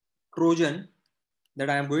Trojan that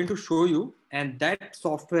I am going to show you, and that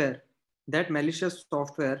software, that malicious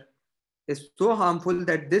software is so harmful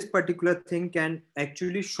that this particular thing can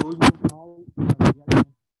actually show you how.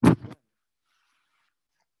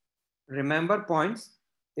 Remember points,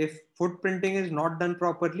 if footprinting is not done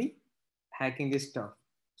properly, hacking is tough.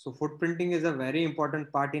 So footprinting is a very important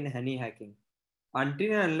part in any hacking.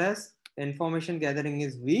 Until and unless information gathering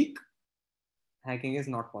is weak, hacking is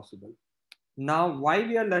not possible. Now, why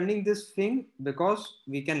we are learning this thing? Because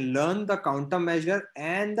we can learn the countermeasure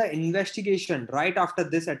and the investigation. Right after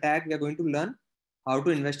this attack, we are going to learn how to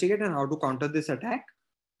investigate and how to counter this attack.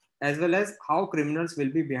 as well as how criminals will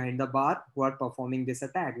be behind the bar who are performing this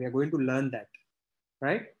attack. We are going to learn that,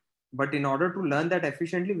 right? But in order to learn that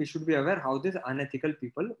efficiently, we should be aware how these unethical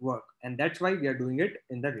people work. And that's why we are doing it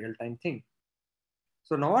in the real-time thing.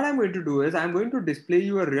 So now what I'm going to do is I'm going to display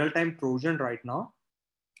you a real-time Trojan right now.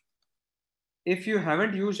 If you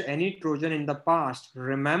haven't used any Trojan in the past,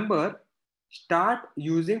 remember, start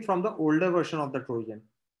using from the older version of the Trojan.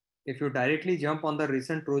 If you directly jump on the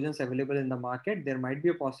recent Trojans available in the market, there might be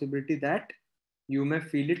a possibility that you may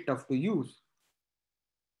feel it tough to use.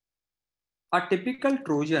 A typical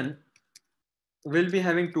Trojan will be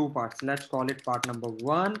having two parts. Let's call it part number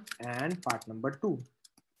 1 and part number 2.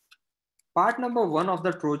 Part number 1 of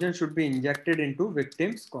the Trojan should be injected into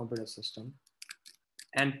victim's computer system,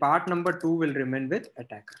 and part number 2 will remain with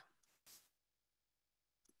attacker.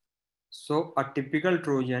 So a typical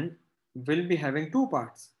Trojan will be having two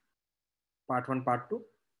parts, part 1, part 2.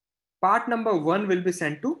 Part number 1 will be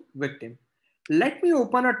sent to victim. Let me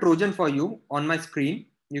open a Trojan for you on my screen.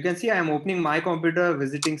 You can see I am opening my computer,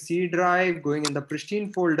 visiting C drive, going in the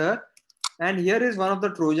pristine folder, and here is one of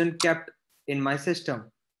the Trojan kept in my system.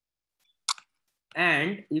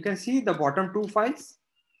 And you can see the bottom two files.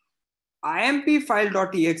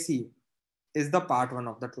 ALMPG is the part 1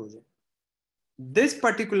 of the Trojan. This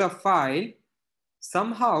particular file,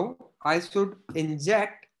 somehow I should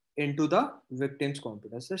inject into the victim's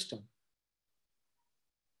computer system.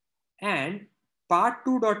 And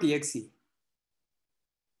part2.exe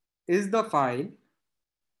is the file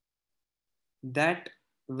that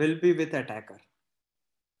will be with attacker.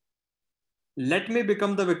 Let me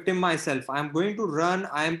become the victim myself. I'm going to run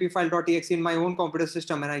impfile.exe in my own computer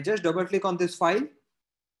system, and I just double click on this file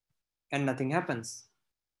and nothing happens.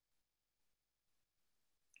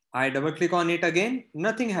 I double click on it again,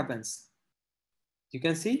 nothing happens. You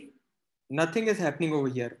can see nothing is happening over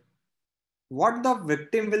here. What the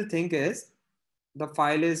victim will think is the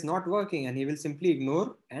file is not working, and he will simply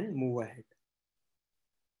ignore and move ahead.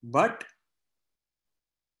 But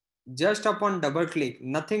just upon double click,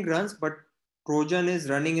 nothing runs, but Trojan is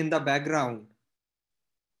running in the background.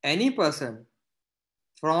 Any person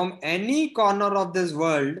from any corner of this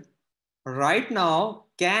world right now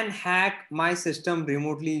can hack my system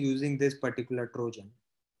remotely using this particular Trojan.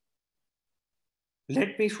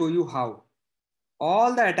 Let me show you how.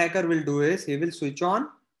 All the attacker will do is he will switch on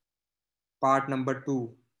part number 2.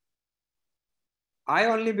 I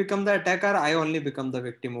only become the attacker, I only become the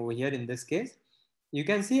victim over here in this case. You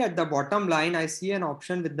can see at the bottom line, I see an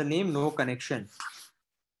option with the name no connection.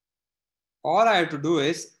 All I have to do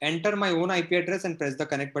is enter my own IP address and press the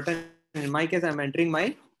connect button. In my case, I'm entering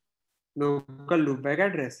my local loopback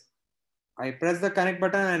address. I press the connect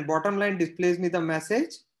button and bottom line displays me the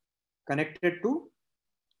message connected to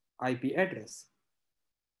IP address,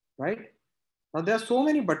 right? Now there are so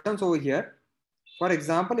many buttons over here. For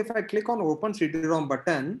example, if I click on open CD-ROM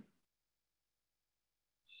button,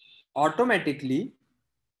 automatically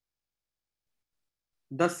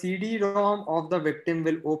the CD-ROM of the victim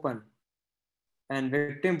will open, and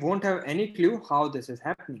victim won't have any clue how this is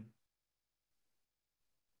happening,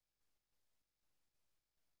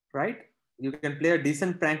 right? You can play a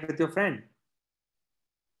decent prank with your friend.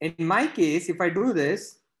 In my case, if I do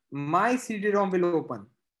this, my CD-ROM will open,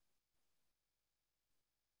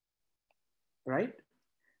 right?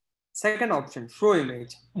 Second option, show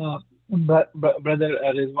image. Brother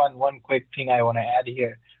Rizwan, one quick thing I want to add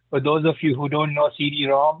here. For those of you who don't know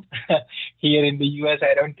CD-ROM, here in the US,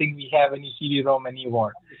 I don't think we have any CD-ROM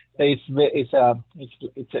anymore. So it's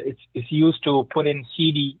used to put in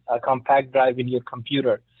CD, a compact drive in your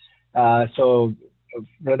computer. So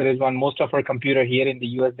Brother Rizwan, most of our computer here in the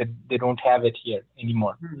US, they don't have it here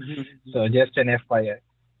anymore. So just an FYI.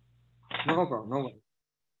 No problem, no problem.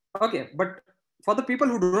 Okay, but for the people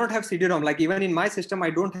who do not have CD-ROM, like even in my system, I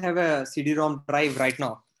don't have a CD-ROM drive right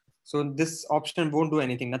now. So this option won't do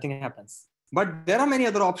anything, nothing happens. But there are many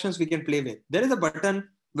other options we can play with. There is a button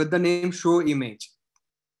with the name show image.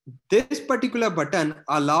 This particular button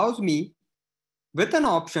allows me with an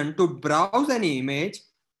option to browse any image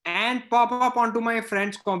and pop up onto my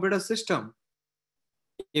friend's computer system.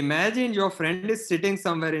 Imagine your friend is sitting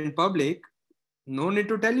somewhere in public. No need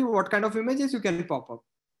to tell you what kind of images you can pop up,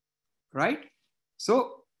 right?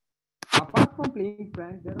 So apart from playing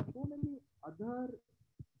prank, there are so many other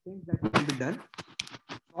things that can be done.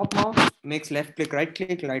 Top mouse makes left click, right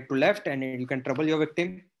to left, and you can trouble your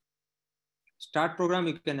victim. Start program,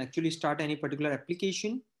 you can actually start any particular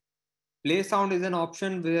application. Play sound is an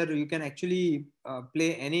option where you can actually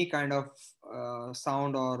play any kind of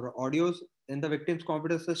sound or audios in the victim's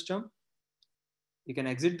computer system. You can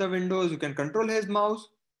exit the windows, you can control his mouse.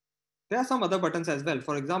 There are some other buttons as well.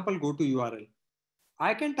 For example, go to URL.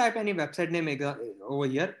 I can type any website name over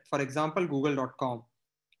here, for example, google.com.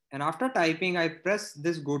 And after typing, I press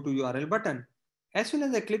this go to URL button. As soon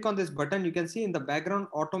as I click on this button, you can see in the background,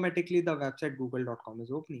 automatically the website google.com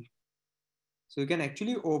is opening. So you can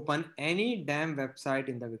actually open any damn website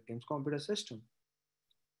in the victim's computer system.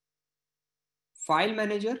 File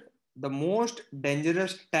manager, the most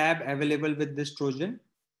dangerous tab available with this Trojan.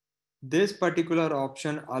 This particular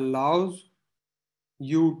option allows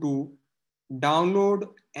you to download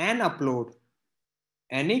and upload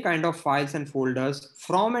any kind of files and folders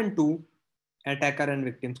from and to attacker and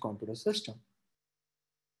victim's computer system.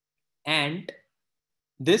 And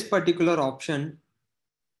this particular option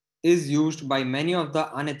is used by many of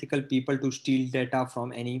the unethical people to steal data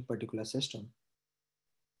from any particular system,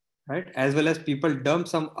 right? As well as people dump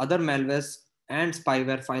some other malwares and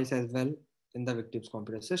spyware files as well in the victim's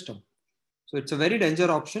computer system. So it's a very dangerous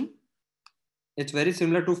option. It's very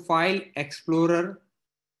similar to File Explorer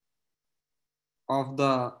of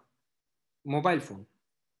the mobile phone.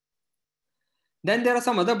 Then there are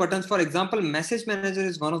some other buttons. For example, Message Manager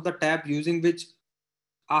is one of the tabs using which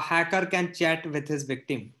a hacker can chat with his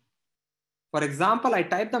victim. For example, I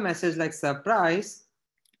type the message like, surprise,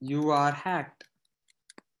 you are hacked.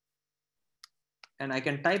 And I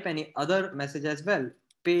can type any other message as well.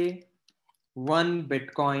 Pay 1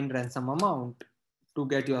 Bitcoin ransom amount to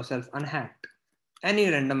get yourself unhacked. Any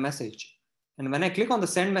random message. And when I click on the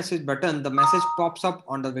send message button, the message pops up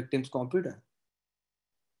on the victim's computer.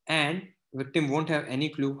 And victim won't have any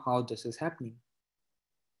clue how this is happening.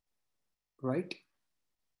 Right?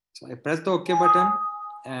 So I press the OK button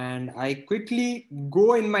and I quickly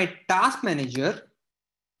go in my task manager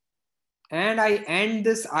and I end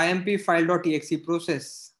this IMP file.exe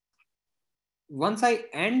process. Once I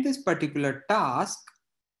end this particular task,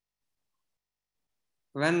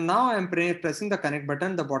 when now I'm pressing the connect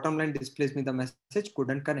button, the bottom line displays me the message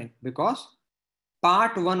couldn't connect because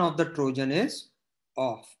part 1 of the Trojan is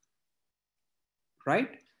off, right?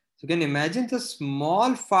 So you can imagine the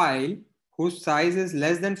small file whose size is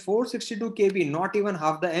less than 462 KB, not even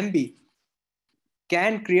half the MB,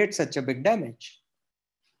 can create such a big damage,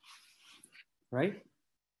 right?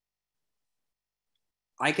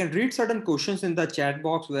 I can read certain questions in the chat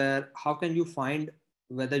box where how can you find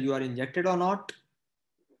whether you are injected or not.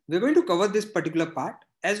 We're going to cover this particular part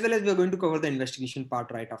as well as we're going to cover the investigation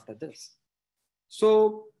part right after this.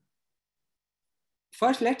 So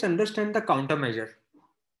first, let's understand the countermeasure.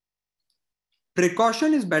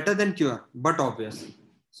 Precaution is better than cure, but obvious.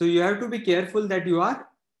 So you have to be careful that you are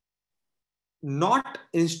not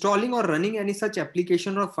installing or running any such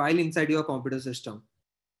application or file inside your computer system.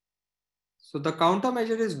 So the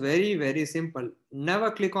countermeasure is very, very simple.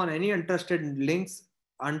 Never click on any untrusted links,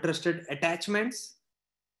 untrusted attachments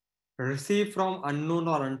received from unknown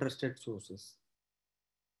or untrusted sources.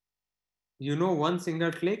 You know, one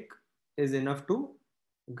single click is enough to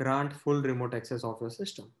grant full remote access of your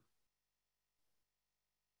system.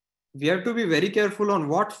 We have to be very careful on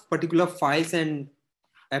what particular files and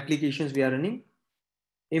applications we are running.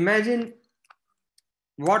 Imagine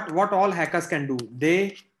what all hackers can do.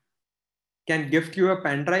 They can gift you a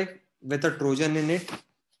pen drive with a Trojan in it.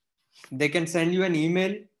 They can send you an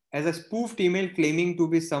email as a spoofed email claiming to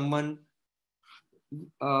be someone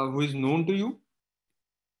who is known to you,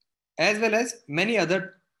 as well as many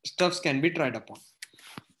other stuffs can be tried upon.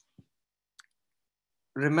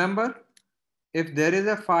 Remember, if there is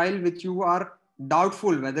a file which you are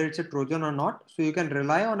doubtful whether it's a Trojan or not, so you can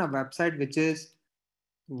rely on a website which is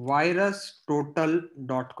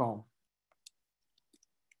virustotal.com.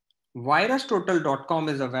 Virustotal.com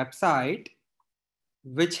is a website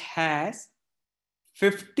which has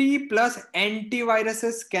 50 plus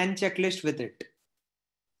antiviruses scan checklist with it.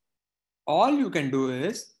 All you can do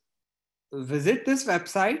is visit this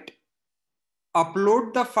website,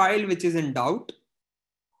 upload the file which is in doubt,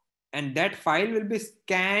 and that file will be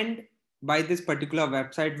scanned by this particular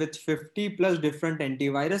website with 50 plus different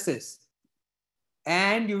antiviruses.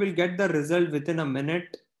 And you will get the result within a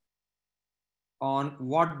minute on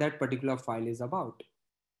what that particular file is about.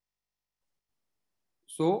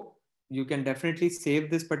 So you can definitely save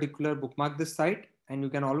this particular bookmark this site, and you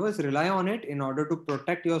can always rely on it in order to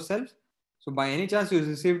protect yourself. So by any chance you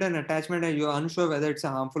received an attachment and you're unsure whether it's a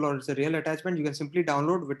harmful or it's a real attachment, you can simply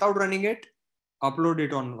download without running it, upload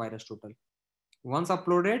it on VirusTotal. Once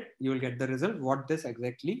uploaded, you will get the result, what this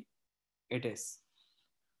exactly it is.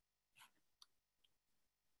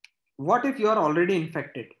 What if you are already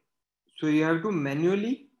infected? So you have to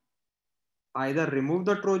manually either remove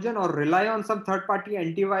the Trojan or rely on some third-party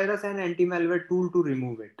antivirus and anti-malware tool to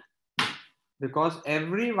remove it. because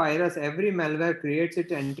every virus, every malware creates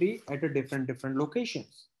its entry at a different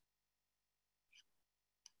locations.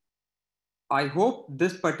 I hope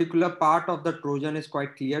this particular part of the Trojan is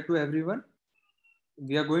quite clear to everyone.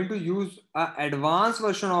 We are going to use an advanced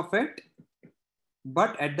version of it,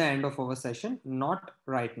 but at the end of our session, not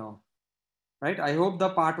right now. Right? I hope the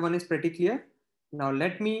part 1 is pretty clear. Now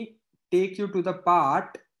let me take you to the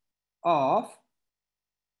part of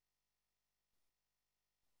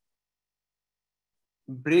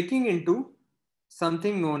breaking into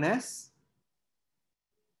something known as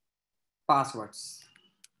passwords.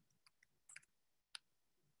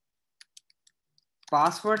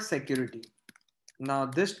 Password security. Now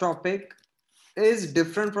this topic is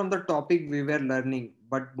different from the topic we were learning,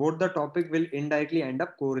 but both the topic will indirectly end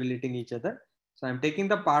up correlating each other. So I'm taking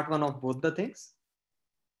the part 1 of both the things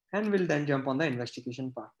and will then jump on the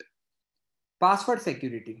investigation part. Password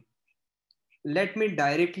security. Let me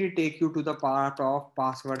directly take you to the part of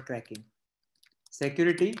password cracking.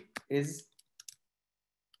 Security is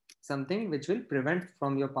something which will prevent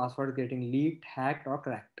from your password getting leaked, hacked, or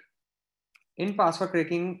cracked. In password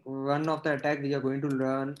cracking, one of the attack we are going to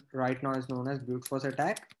learn right now is known as brute force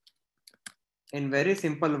attack. In very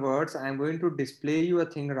simple words, I am going to display you a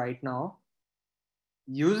thing right now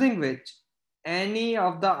using which any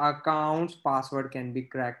of the account's password can be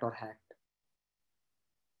cracked or hacked.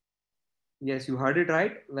 Yes, you heard it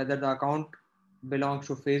right. Whether the account belongs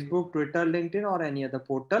to Facebook, Twitter, LinkedIn, or any other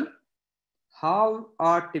portal, how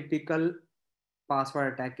a typical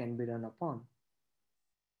password attack can be run upon.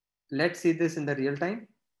 Let's see this in the real time.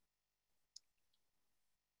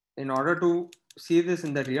 In order to see this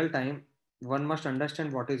in the real time, one must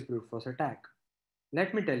understand what is brute force attack.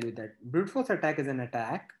 Let me tell you that brute force attack is an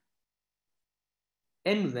attack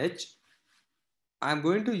in which I'm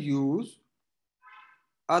going to use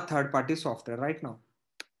a third-party software right now.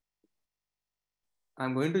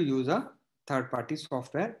 I'm going to use a third-party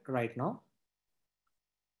software right now.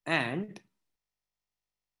 And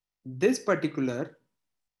this particular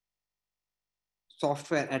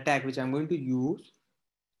software attack which I'm going to use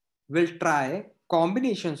will try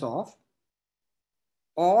combinations of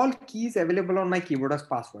all keys available on my keyboard as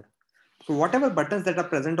password. So whatever buttons that are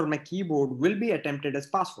present on my keyboard will be attempted as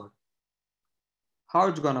password. How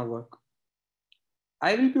it's gonna work?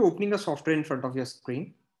 I will be opening a software in front of your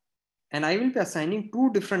screen and I will be assigning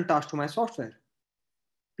two different tasks to my software.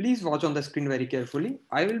 Please watch on the screen very carefully.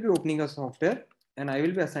 I will be opening a software and I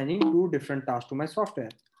will be assigning two different tasks to my software.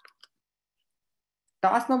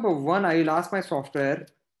 Task number 1, I will ask my software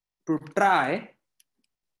to try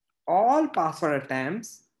all password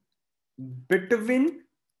attempts between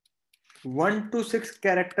 1 to 6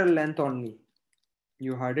 character length only.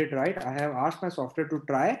 You heard it right. I have asked my software to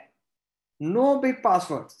try no big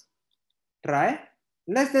passwords. Try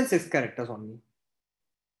less than 6 characters only.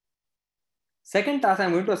 Second task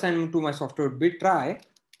I'm going to assign to my software would be try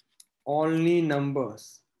only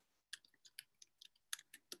numbers.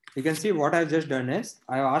 You can see what I've just done is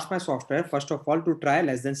I have asked my software first of all to try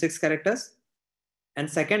less than 6 characters. And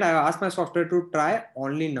second, I have asked my software to try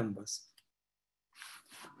only numbers.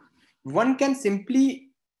 One can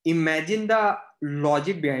simply imagine the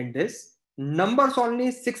logic behind this. Numbers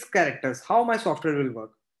only 6 characters. How my software will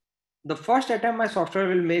work? The first attempt my software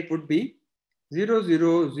will make would be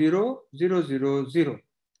 0000000.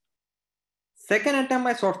 Second attempt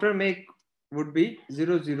my software make would be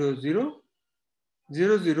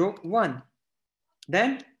 0000001.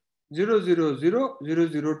 Then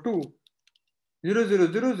 0000002.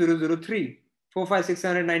 0000003. 4, 5, 6,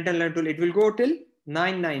 7, 8, 9, 10, 11, 12. It will go till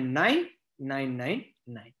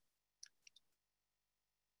 999999.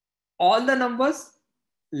 All the numbers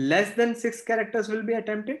less than 6 characters will be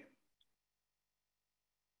attempted.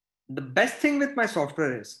 The best thing with my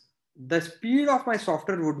software is the speed of my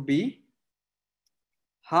software would be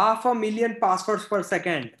 500,000 passwords per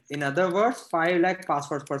second. In other words, 5 lakh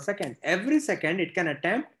passwords per second. Every second it can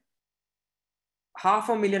attempt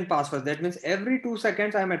 500,000 passwords. That means every 2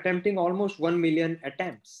 seconds I'm attempting almost 1 million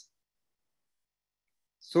attempts.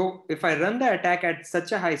 So if I run the attack at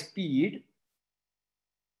such a high speed,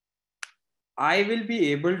 I will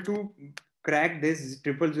be able to crack this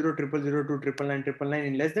 0000002999999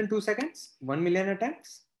 in less than 2 seconds, 1 million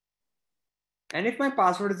attempts. And if my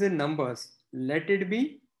password is in numbers, let it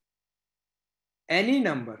be any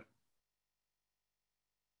number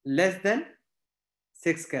less than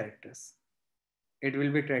 6 characters. It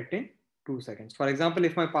will be cracked in 2 seconds. For example,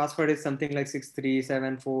 if my password is something like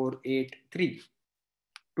 6374883,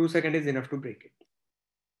 2 seconds is enough to break it.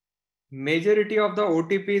 Majority of the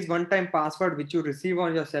OTPs, one-time password which you receive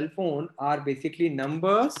on your cell phone are basically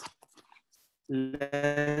numbers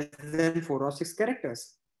less than 4 or 6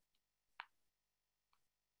 characters.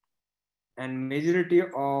 And majority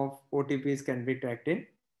of OTPs can be tracked in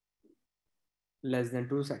less than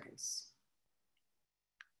 2 seconds.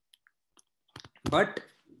 But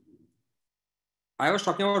I was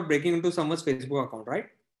talking about breaking into someone's Facebook account, right?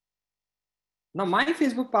 Now my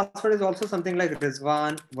Facebook password is also something like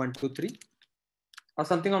Rizwan123 or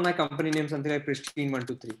something on my company name, something like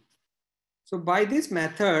Pristine123. So by this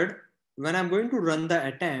method, when I'm going to run the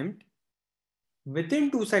attempt,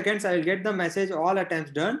 within 2 seconds, I will get the message, all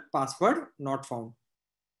attempts done, password not found.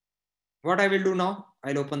 What I will do now,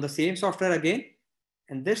 I'll open the same software again.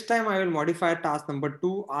 And this time I will modify task number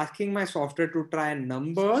 2, asking my software to try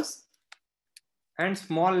numbers and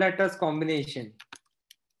small letters combination.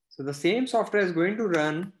 So the same software is going to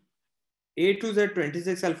run A to Z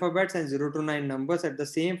 26 alphabets and 0 to 9 numbers at the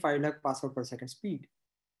same 5 lakh password per second speed.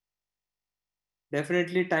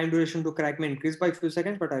 Definitely time duration to crack may increase by a few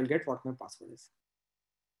seconds, but I'll get what my password is.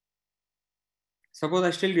 Suppose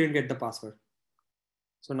I still didn't get the password.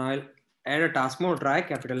 So now I'll add a task mode, try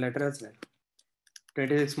capital letter as well.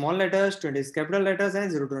 26 small letters, 26 capital letters,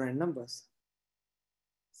 and 0 to 9 numbers.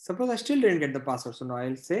 Suppose I still didn't get the password. So now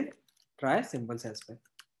I'll say try symbols as well.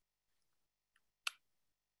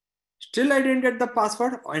 Still I didn't get the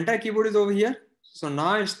password. Entire keyboard is over here. So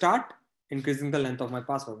now I'll start increasing the length of my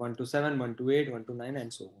password. 127, 128, 129,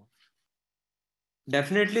 and so on.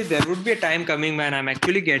 Definitely there would be a time coming when I'm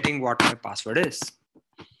actually getting what my password is.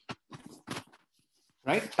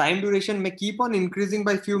 Right? Time duration may keep on increasing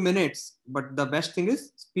by few minutes, but the best thing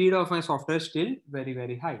is speed of my software is still very,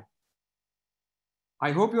 very high.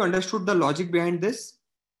 I hope you understood the logic behind this.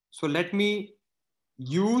 So let me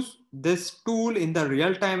use this tool in the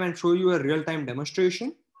real time and show you a real time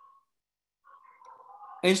demonstration.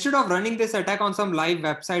 Instead of running this attack on some live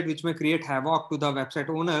website, which may create havoc to the website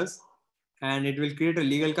owners, and it will create a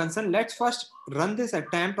legal concern, let's first run this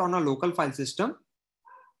attempt on a local file system.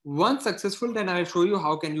 Once successful, then I'll show you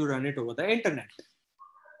how can you run it over the internet.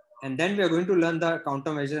 And then we are going to learn the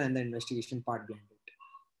countermeasure and the investigation part behind it.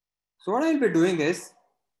 So what I'll be doing is,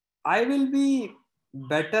 I will be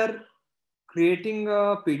better creating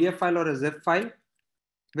a PDF file or a zip file.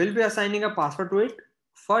 We'll be assigning a password to it.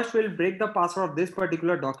 First, we'll break the password of this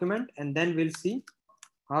particular document, and then we'll see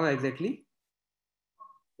how exactly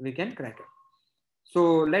we can crack it.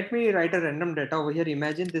 So let me write a random data over here.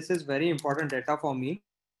 Imagine this is very important data for me.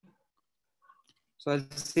 So I'll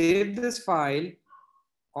save this file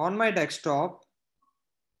on my desktop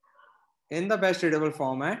in the best readable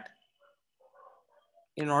format.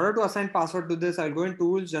 In order to assign password to this, I'll go in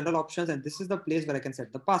Tools, General Options, and this is the place where I can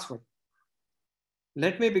set the password.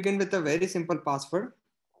 Let me begin with a very simple password.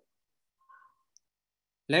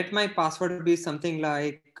 Let my password be something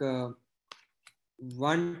like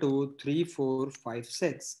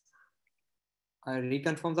 123456. I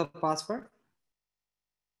reconfirm the password.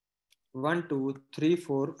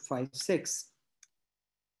 123456.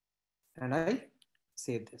 And I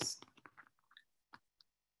save this.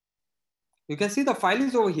 You can see the file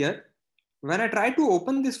is over here. When I try to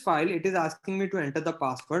open this file, it is asking me to enter the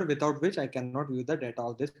password, without which I cannot view the data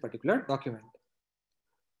of this particular document.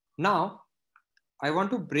 Now, I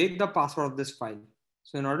want to break the password of this file.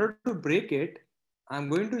 So in order to break it, I'm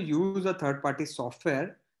going to use a third-party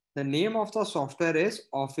software. The name of the software is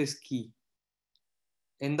Office Key.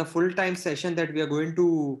 In the full-time session that we are going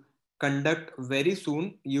to conduct very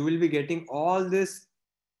soon, you will be getting all these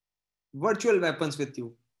virtual weapons with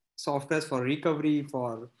you. Softwares for recovery,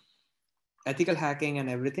 for ethical hacking and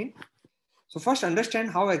everything. So first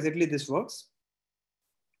understand how exactly this works.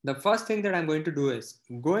 The first thing that I'm going to do is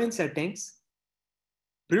go in settings,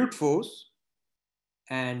 brute force,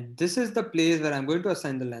 and this is the place where I'm going to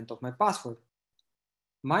assign the length of my password.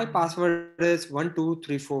 My password is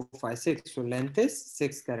 123456. So length is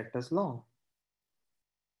 6 characters long.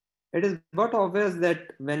 It is but obvious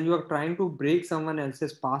that when you are trying to break someone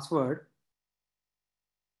else's password,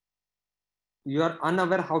 you are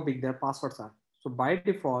unaware how big their passwords are. So by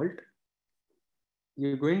default,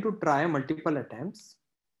 you're going to try multiple attempts.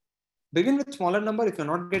 Begin with smaller number. If you're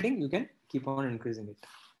not getting, you can keep on increasing it.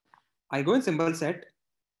 I go in symbol set.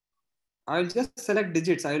 I'll just select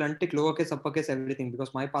digits. I will untick lowercase, uppercase, everything,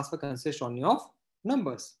 because my password consists only of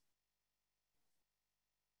numbers.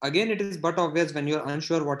 Again, it is but obvious when you're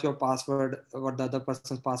unsure what your password, what the other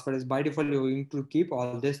person's password is. By default, you're going to keep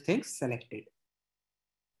all these things selected.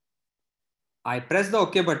 I press the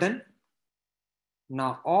OK button.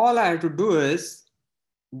 Now, all I have to do is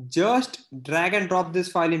just drag and drop this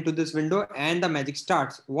file into this window and the magic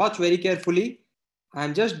starts. Watch very carefully.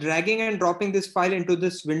 I'm just dragging and dropping this file into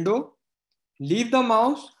this window. Leave the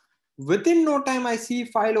mouse. Within no time, I see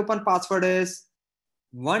file open password is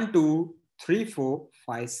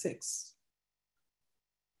 123456.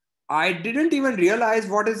 I didn't even realize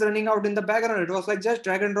what is running out in the background. It was like just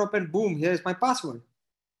drag and drop and boom, here's my password.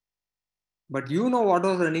 But you know what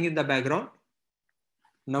was running in the background?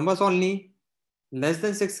 Numbers only, less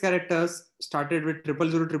than 6 characters, started with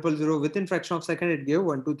 00000. Within fraction of second, it gave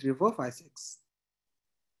 123456.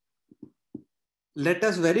 Let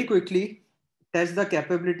us very quickly test the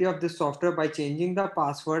capability of this software by changing the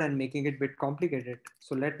password and making it a bit complicated.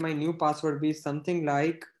 So let my new password be something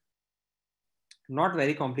like, not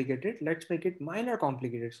very complicated. Let's make it minor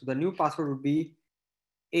complicated. So the new password would be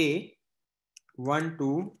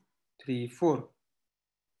A1234.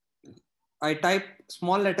 I type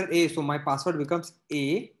small letter A, so my password becomes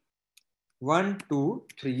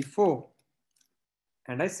A1234.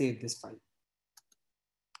 And I save this file.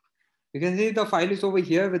 You can see the file is over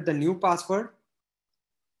here with the new password.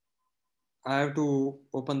 I have to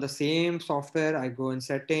open the same software. I go in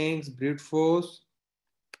settings, brute force.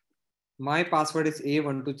 My password is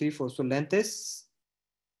A1234. So length is,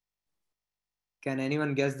 can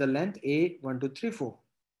anyone guess the length? A1234.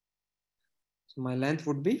 So my length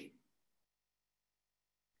would be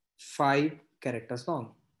 5 characters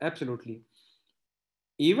long. Absolutely.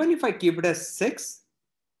 Even if I keep it as 6,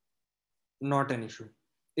 not an issue.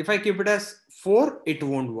 If I keep it as 4, it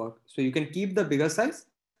won't work. So you can keep the bigger size.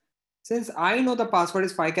 Since I know the password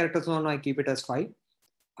is 5 characters long, I keep it as 5.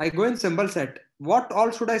 I go in symbol set. What all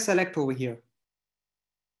should I select over here?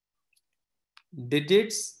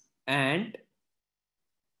 Digits and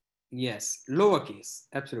yes, lowercase.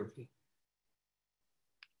 Absolutely.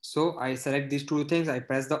 So I select these two things. I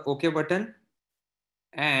press the OK button.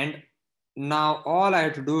 And now all I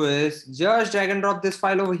have to do is just drag and drop this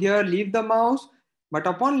file over here, leave the mouse. But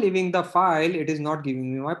upon leaving the file, it is not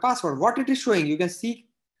giving me my password. What it is showing, you can see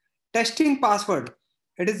testing password.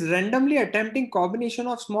 It is randomly attempting combination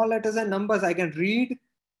of small letters and numbers. I can read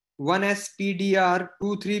 1SPDR,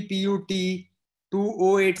 23PUT,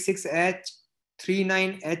 2086H,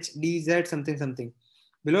 39HDZ, something, something.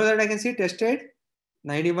 Below that, I can see tested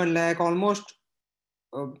 91 lakh, almost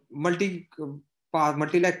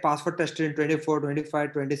multi-lakh password tested in 24,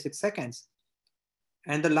 25, 26 seconds.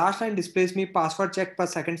 And the last line displays me password check per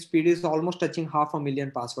second speed is almost touching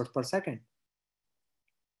 500,000 passwords per second.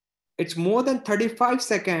 It's more than 35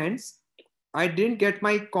 seconds. I didn't get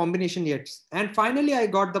my combination yet. And finally, I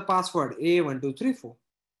got the password A1234.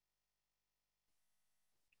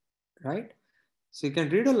 Right? So you can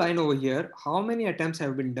read a line over here. How many attempts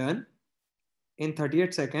have been done in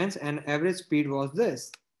 38 seconds and average speed was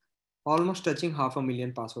this, almost touching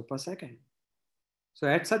 500,000 passwords per second. So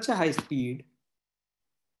at such a high speed,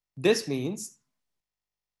 this means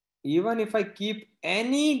even if I keep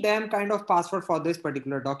any damn kind of password for this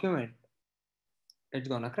particular document, it's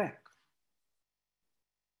gonna crack.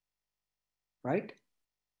 Right?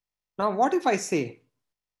 Now, what if I say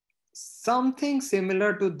something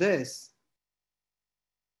similar to this?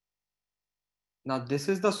 Now, this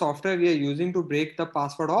is the software we are using to break the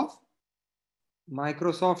password of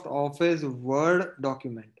Microsoft Office Word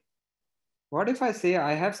document. What if I say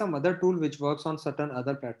I have some other tool which works on certain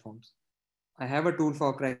other platforms? I have a tool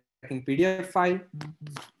for cracking PDF file.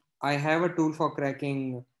 I have a tool for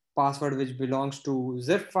cracking password which belongs to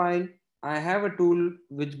zip file. I have a tool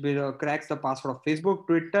which cracks the password of Facebook,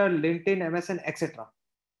 Twitter, LinkedIn, MSN, etc.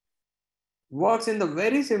 Works in the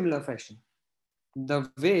very similar fashion.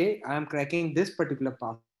 The way I am cracking this particular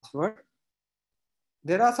password,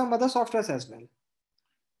 there are some other softwares as well.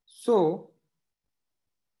 So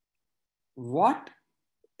what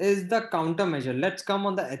is the countermeasure? Let's come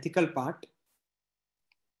on the ethical part.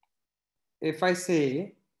 If I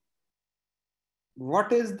say,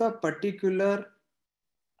 what is the particular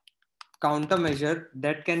countermeasure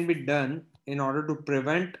that can be done in order to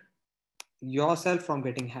prevent yourself from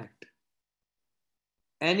getting hacked?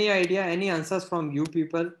 Any idea, any answers from you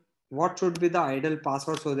people? What should be the ideal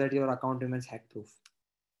password so that your account remains hack proof?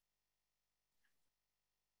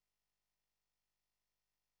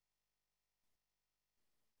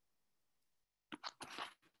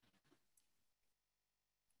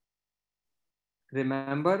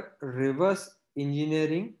 Remember, reverse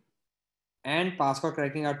engineering and password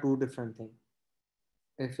cracking are two different things.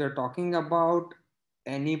 If you're talking about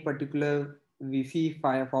any particular Wi-Fi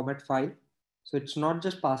file, format file, so it's not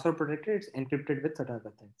just password protected, it's encrypted with certain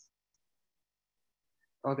other things.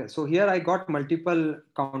 Okay, so here I got multiple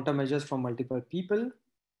countermeasures from multiple people.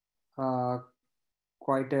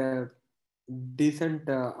 Quite a decent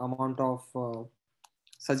amount of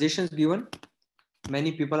suggestions given.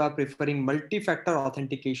 Many people are preferring multi-factor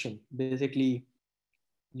authentication. Basically,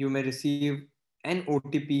 You may receive an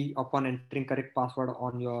OTP upon entering correct password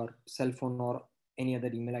on your cell phone or any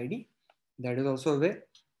other email ID. That is also a way.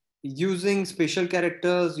 Using special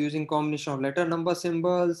characters, using combination of letter, number,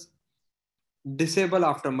 symbols, disable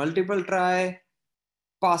after multiple try,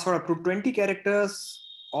 password up to 20 characters.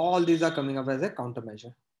 All these are coming up as a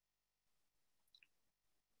countermeasure.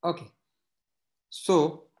 Okay.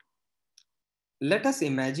 So let us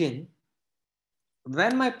imagine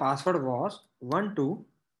when my password was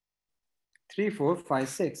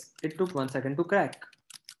 123456. It took 1 second to crack.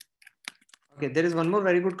 Okay, there is one more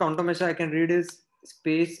very good countermeasure I can read is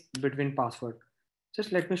space between password.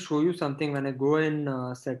 Just let me show you something. When I go in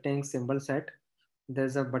settings, symbol set,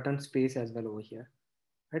 there's a button space as well over here.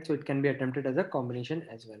 Right, so it can be attempted as a combination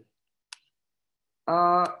as well.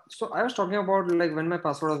 So I was talking about like when my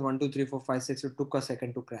password was 123456, it took a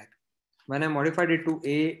second to crack. When I modified it to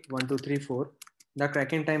A1234, the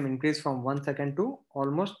cracking time increased from 1 second to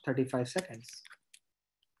almost 35 seconds.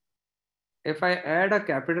 If I add a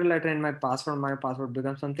capital letter in my password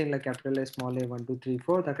becomes something like capital A, small a,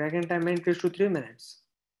 1234, the cracking time may increase to 3 minutes.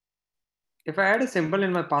 If I add a symbol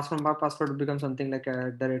in my password becomes something like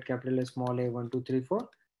capital A, small a, 1234,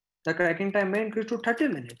 the cracking time may increase to 30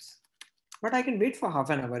 minutes. But I can wait for half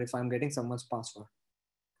an hour if I'm getting someone's password,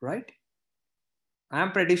 right?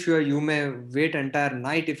 I'm pretty sure you may wait entire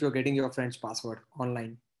night if you're getting your friend's password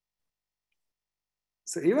online.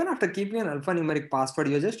 So even after keeping an alphanumeric password,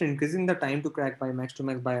 you're just increasing the time to crack by max to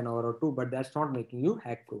max by an hour or two, but that's not making you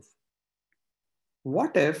hack proof.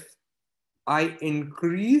 What if I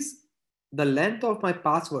increase the length of my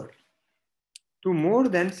password to more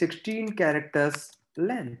than 16 characters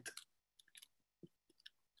length?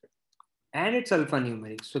 And it's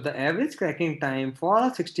alphanumeric. So the average cracking time for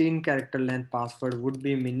a 16 character length password would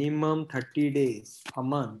be minimum 30 days, a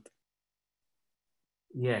month.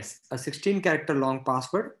 Yes, a 16 character long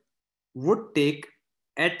password would take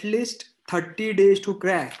at least 30 days to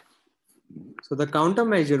crack. So the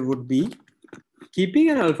countermeasure would be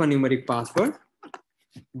keeping an alphanumeric password,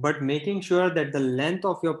 but making sure that the length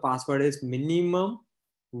of your password is minimum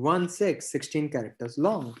 16 characters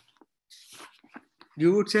long.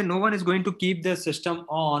 You would say no one is going to keep the system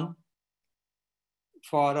on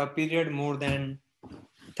for a period more than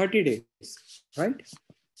 30 days, right?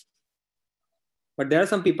 But there are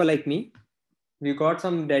some people like me. We got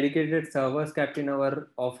some dedicated servers kept in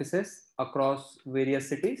our offices across various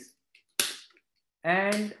cities.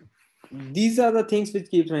 And these are the things which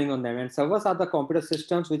keep running on them. And servers are the computer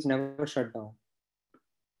systems which never shut down.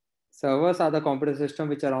 Servers are the computer system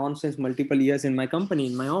which are on since multiple years in my company,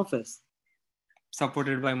 in my office,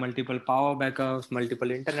 supported by multiple power backups,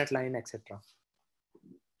 multiple internet line, etc.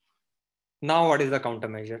 Now, what is the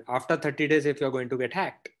countermeasure? After 30 days, if you're going to get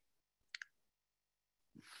hacked,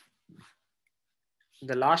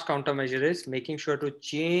 the last countermeasure is making sure to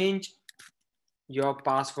change your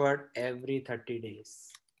password every 30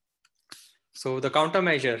 days. So the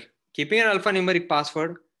countermeasure, keeping an alphanumeric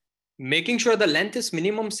password, making sure the length is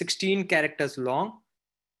minimum 16 characters long,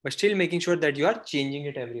 but still making sure that you are changing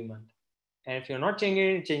it every month. And if you're not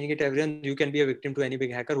changing it every month, you can be a victim to any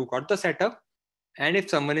big hacker who got the setup. And if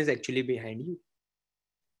someone is actually behind you,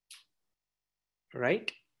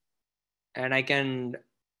 right? And I can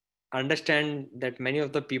understand that many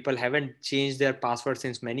of the people haven't changed their password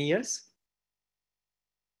since many years.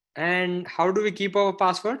 And how do we keep our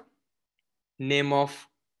password? Name of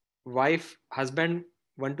wife, husband,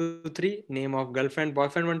 123, name of girlfriend,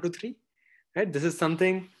 boyfriend, 123, right? This is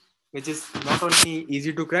something which is not only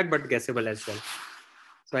easy to crack, but guessable as well.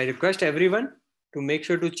 So I request everyone to make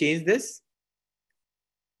sure to change this.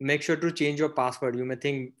 Make sure to change your password. You may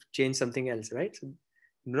think change something else, right? So do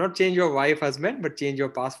not change your wife, husband, but change your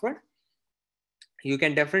password. You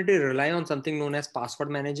can definitely rely on something known as password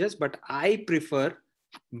managers, but I prefer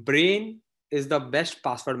Brain is the best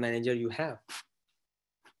password manager you have.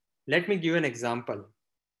 Let me give an example.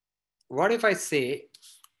 What if I say,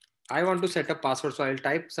 I want to set a password. So I'll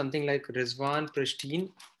type something like Rizwan Pristine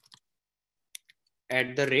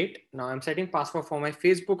 @ Now I'm setting password for my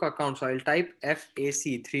Facebook account. So I'll type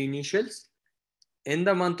FAC, 3 initials, in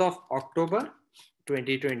the month of October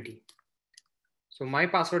 2020. So my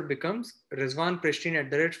password becomes Rizwan Pristine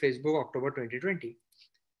 @ Facebook October 2020.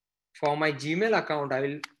 For my Gmail account, I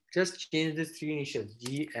will just change these 3 initials,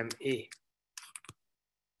 GMA.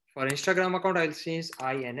 For Instagram account, I'll change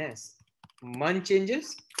INS. Month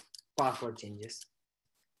changes, password changes.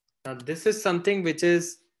 Now this is something which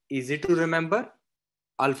is easy to remember.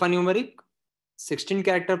 Alphanumeric, 16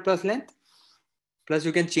 character plus length. Plus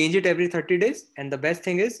you can change it every 30 days. And the best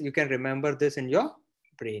thing is you can remember this in your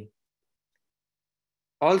brain.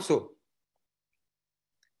 Also,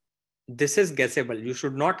 this is guessable. You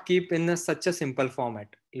should not keep in such a simple format.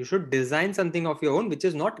 You should design something of your own which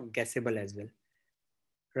is not guessable as well,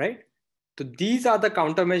 right? So these are the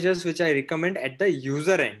countermeasures which I recommend at the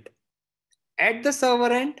user end. At the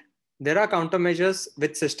server end, there are countermeasures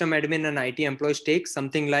which system admin and IT employees take,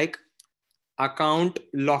 something like account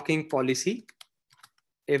locking policy.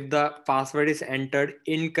 If the password is entered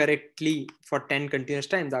incorrectly for 10 continuous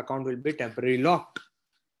times, the account will be temporarily locked.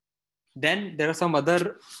 Then there are some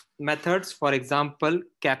other methods, for example,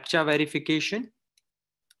 CAPTCHA verification.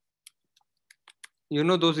 You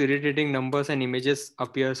know, those irritating numbers and images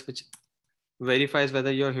appears which verifies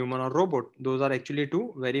whether you're human or robot. Those are actually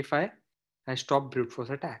to verify and stop brute force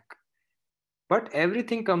attack. But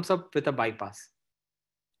everything comes up with a bypass.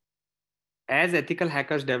 As ethical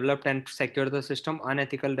hackers developed and secure the system,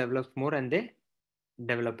 unethical develops more and they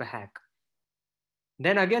develop a hack.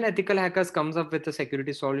 Then again, ethical hackers comes up with a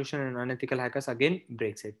security solution and unethical hackers again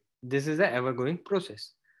breaks it. This is an ever-going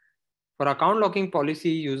process. For account locking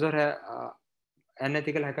policy,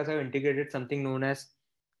 unethical hackers have integrated something known as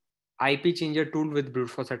IP changer tool with brute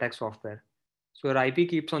force attack software. So your IP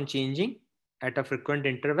keeps on changing at a frequent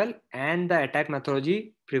interval, and the attack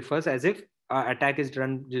methodology prefers as if attack is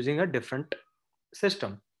run using a different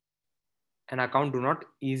system. An account do not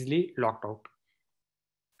easily locked out.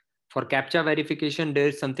 For CAPTCHA verification, there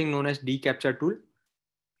is something known as DCAPTCHA tool.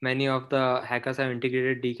 Many of the hackers have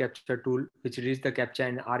integrated DCAPTCHA tool, which reads the CAPTCHA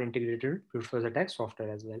and are integrated brute force attack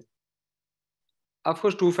software as well. Of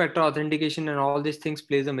course, two-factor authentication and all these things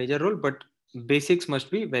plays a major role, but basics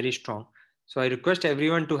must be very strong. So I request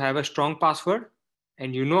everyone to have a strong password,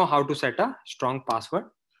 and you know how to set a strong password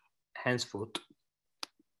henceforth.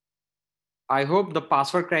 I hope the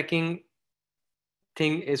password cracking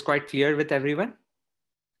thing is quite clear with everyone.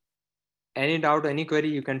 Any doubt, any query,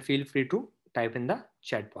 you can feel free to type in the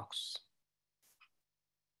chat box.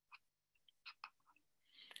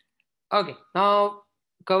 Okay, now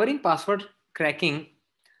covering password cracking,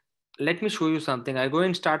 let me show you something. I go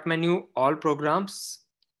in start menu, all programs.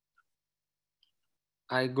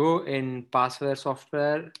 I go in password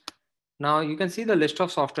software. Now you can see the list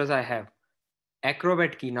of softwares I have.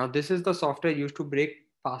 Acrobat key. Now this is the software used to break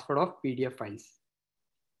password of PDF files.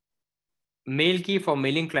 Mail key for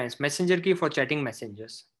mailing clients. Messenger key for chatting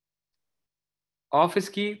messengers. Office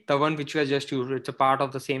key, the one which we just used. It's a part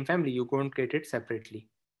of the same family. You can't create it separately.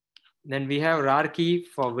 Then we have RAR key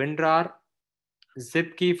for WinRAR,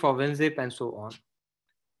 zip key for WinZip, and so on.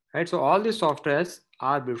 Right. So all these softwares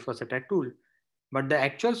are brute force attack tool, but the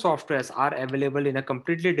actual softwares are available in a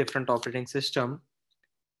completely different operating system,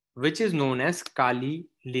 which is known as Kali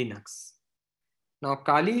Linux. Now,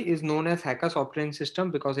 Kali is known as hackers operating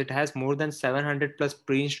system because it has more than 700 plus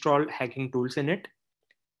pre-installed hacking tools in it,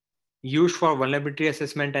 used for vulnerability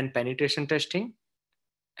assessment and penetration testing.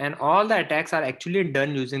 And all the attacks are actually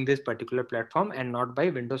done using this particular platform and not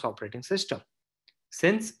by Windows operating system,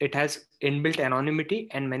 since it has inbuilt anonymity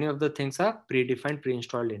and many of the things are predefined,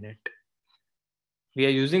 pre-installed in it. We are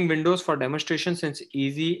using Windows for demonstration since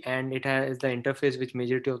easy and it has the interface which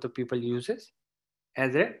majority of the people uses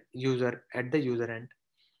as a user at the user end.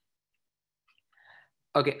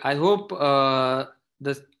 Okay, I hope the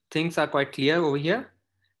things are quite clear over here.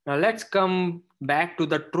 Now let's come back to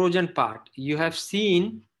the Trojan part. You have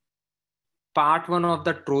seen part one of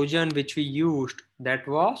the Trojan which we used, that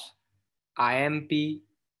was ALMPG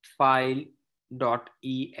file.exe.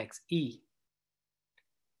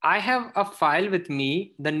 I have a file with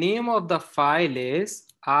me. The name of the file is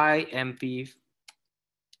ALMPG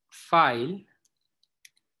file.apk.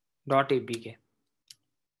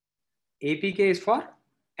 APK is for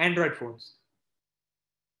Android phones.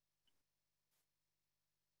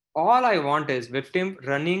 All I want is victim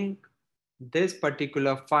running this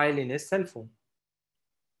particular file in his cell phone.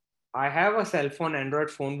 I have a cell phone, Android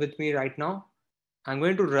phone with me right now. I'm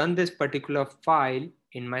going to run this particular file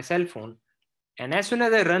in my cell phone. And as soon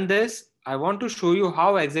as I run this, I want to show you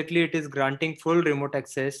how exactly it is granting full remote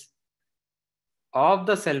access of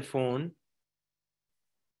the cell phone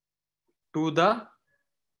to the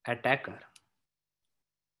attacker.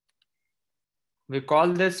 We call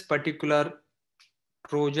this particular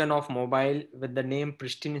Trojan of mobile with the name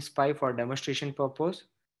Pristine Spy for demonstration purpose.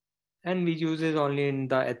 And we use it only in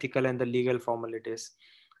the ethical and the legal formalities.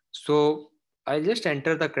 So I'll just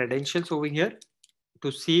enter the credentials over here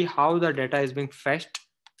to see how the data is being fetched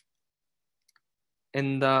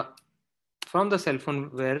from the cell phone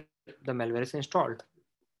where the malware is installed.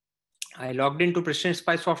 I logged into Pristine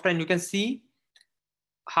Spy software and you can see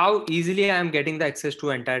how easily I am getting the access to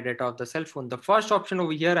entire data of the cell phone. The first option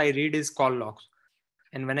over here I read is call logs.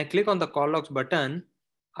 And when I click on the call logs button,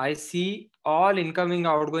 I see all incoming,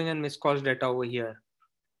 outgoing, and missed calls data over here,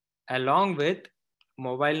 along with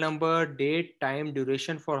mobile number, date, time,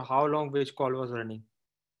 duration for how long which call was running,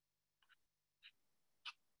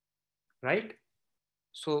 right?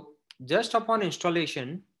 So just upon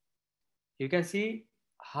installation, you can see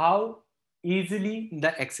how easily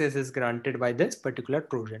the access is granted by this particular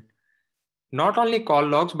Trojan. Not only call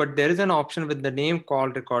logs, but there is an option with the name call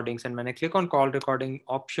recordings. And when I click on call recording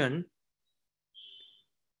option,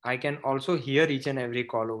 I can also hear each and every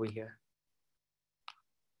call over here,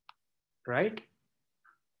 right?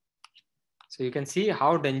 So you can see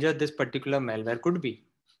how dangerous this particular malware could be.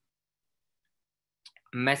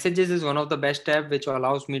 Messages is one of the best tab which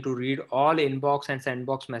allows me to read all inbox and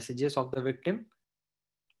sandbox messages of the victim.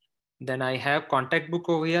 Then I have contact book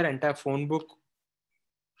over here, entire phone book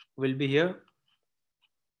will be here.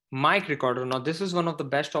 Mic recorder. Now this is one of the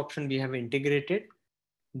best option we have integrated.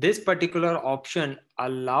 This particular option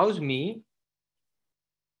allows me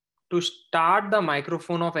to start the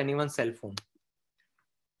microphone of anyone's cell phone.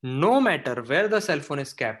 No matter where the cell phone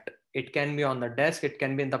is kept, it can be on the desk, it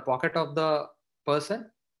can be in the pocket of the person.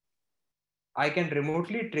 I can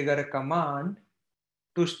remotely trigger a command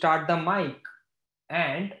to start the mic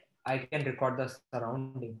and I can record the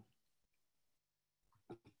surrounding.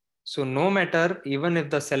 So no matter, even if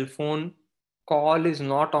the cell phone call is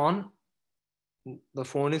not on, the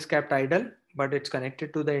phone is kept idle, but it's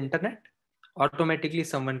connected to the internet, automatically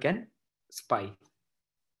someone can spy.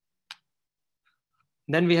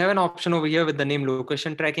 Then we have an option over here with the name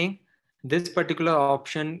location tracking. This particular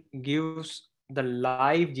option gives the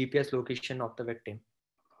live GPS location of the victim.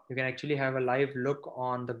 You can actually have a live look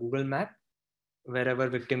on the Google map. Wherever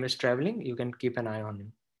victim is traveling, you can keep an eye on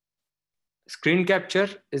him. Screen capture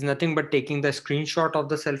is nothing but taking the screenshot of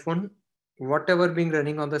the cell phone, whatever being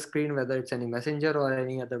running on the screen, whether it's any messenger or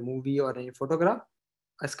any other movie or any photograph,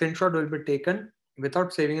 a screenshot will be taken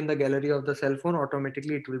without saving in the gallery of the cell phone.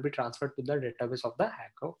 Automatically it will be transferred to the database of the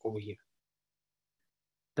hacker over here.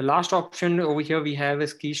 The last option over here we have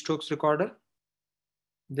is keystrokes recorder.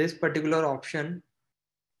 This particular option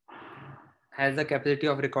has the capacity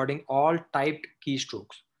of recording all typed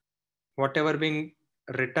keystrokes. Whatever being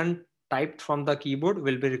written, typed from the keyboard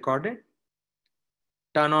will be recorded.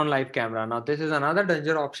 Turn on live camera. Now this is another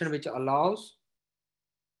danger option which allows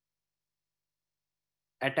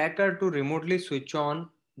attacker to remotely switch on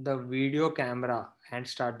the video camera and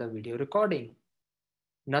start the video recording.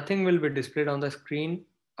 Nothing will be displayed on the screen.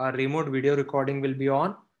 A remote video recording will be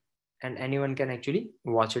on and anyone can actually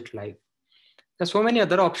watch it live. There's so many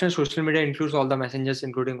other options. Social media includes all the messengers,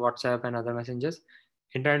 including WhatsApp and other messengers.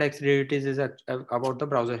 Internet activities is about the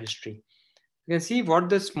browser history. You can see what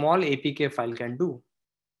this small APK file can do.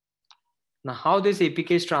 Now, how this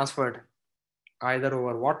APK is transferred, either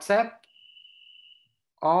over WhatsApp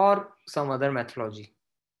or some other methodology.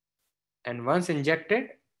 And once injected,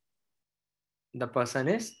 the person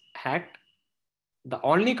is hacked. The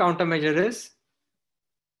only countermeasure is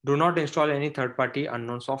do not install any third-party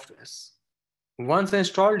unknown softwares. Once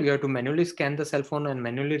installed, you have to manually scan the cell phone and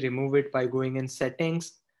manually remove it by going in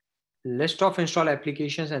settings, list of install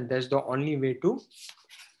applications, and that's the only way to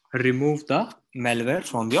remove the malware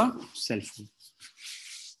from your cell phone.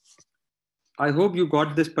 I hope you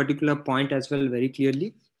got this particular point as well very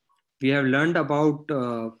clearly. We have learned about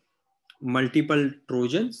multiple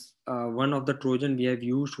Trojans. One of the Trojan we have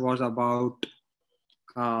used was about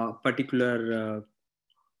particular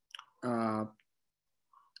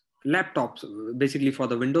laptops, basically for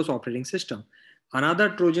the Windows operating system. Another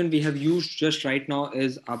Trojan we have used just right now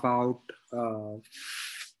is about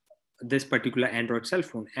this particular Android cell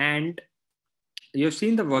phone. And you've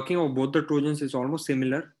seen the working of both the Trojans is almost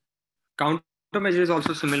similar. Countermeasure is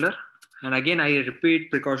also similar. And again, I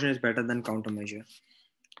repeat, precaution is better than countermeasure.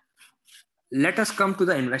 Let us come to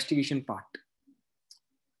the investigation part.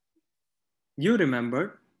 You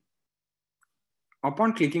remember,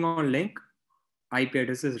 upon clicking on link, IP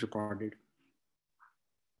address is recorded.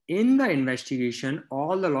 In the investigation,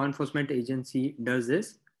 all the law enforcement agency does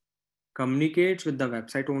is communicates with the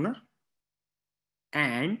website owner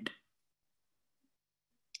and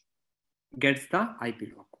gets the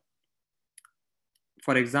IP log.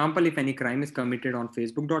 For example, if any crime is committed on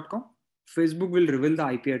facebook.com, Facebook will reveal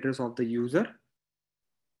the IP address of the user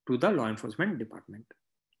to the law enforcement department.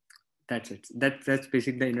 That's it. That's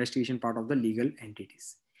basically the investigation part of the legal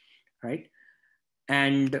entities, right?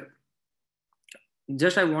 And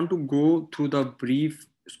just I want to go through the brief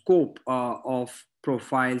scope of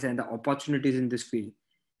profiles and the opportunities in this field.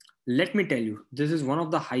 Let me tell you, this is one of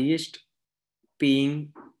the highest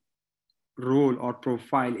paying role or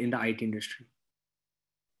profile in the IT industry.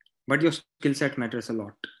 But your skill set matters a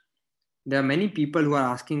lot. There are many people who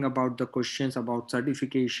are asking about the questions about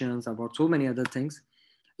certifications, about so many other things.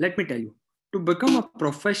 Let me tell you, to become a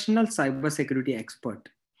professional cybersecurity expert,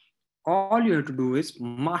 all you have to do is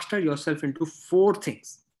master yourself into 4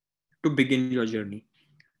 things to begin your journey.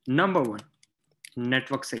 Number one,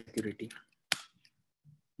 network security.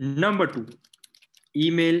 Number two,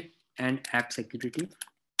 email and app security.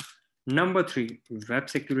 Number three, web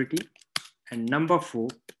security. And number four,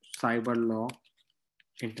 cyber law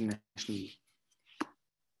internationally.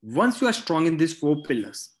 Once you are strong in these 4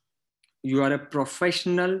 pillars, you are a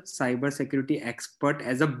professional cybersecurity expert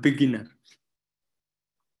as a beginner.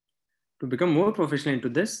 To become more professional into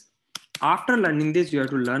this, after learning this, you have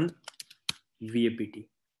to learn VAPT,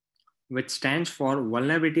 which stands for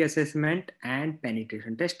Vulnerability Assessment and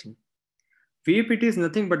Penetration Testing. VAPT is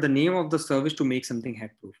nothing but the name of the service to make something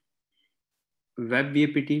hack-proof. Web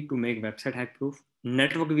VAPT to make website hack-proof.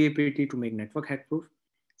 Network VAPT to make network hack-proof.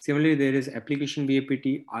 Similarly, there is application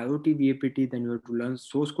VAPT, IoT VAPT, then you have to learn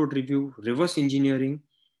source code review, reverse engineering,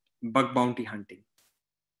 bug bounty hunting,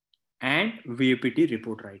 and VAPT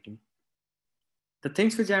report writing. The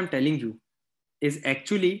things which I am telling you is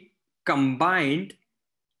actually combined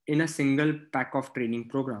in a single pack of training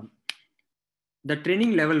program. The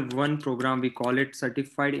training level 1 program, we call it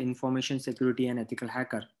Certified Information Security and Ethical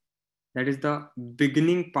Hacker. That is the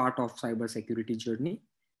beginning part of cybersecurity journey,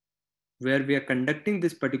 where we are conducting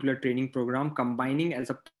this particular training program, combining as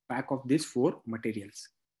a pack of these 4 materials.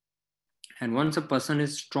 And once a person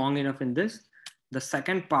is strong enough in this, the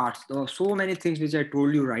second part, there are so many things which I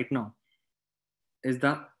told you right now, is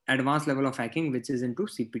the advanced level of hacking, which is into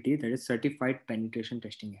CPT, that is Certified Penetration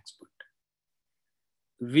Testing Expert.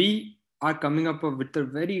 We are coming up with a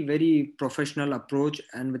very, very professional approach,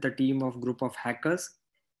 and with a team of group of hackers,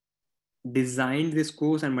 designed this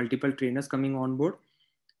course and multiple trainers coming on board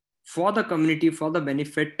for the community, for the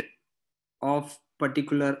benefit of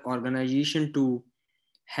particular organization, to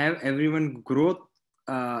have everyone grow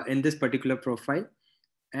in this particular profile.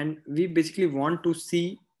 And we basically want to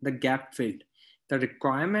see the gap filled. The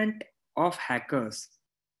requirement of hackers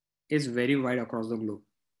is very wide across the globe.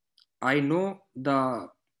 I know the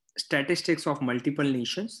statistics of multiple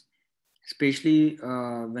nations, especially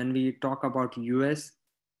when we talk about US,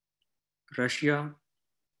 Russia,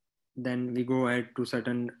 then we go ahead to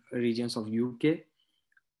certain regions of UK,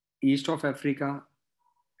 east of Africa,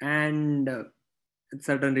 and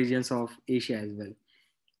certain regions of Asia as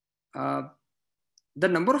well. The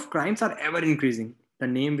number of crimes are ever increasing. The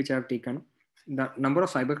name which I have taken, the number of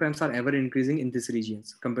cyber crimes are ever increasing in these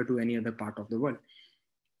regions compared to any other part of the world.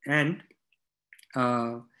 And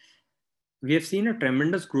we have seen a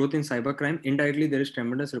tremendous growth in cybercrime. Indirectly, there is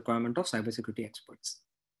tremendous requirement of cybersecurity experts.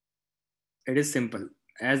 It is simple.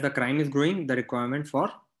 As the crime is growing, the requirement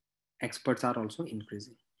for experts are also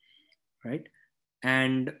increasing, right?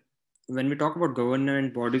 And when we talk about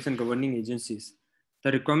government bodies and governing agencies,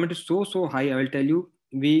 the requirement is so high. I will tell you,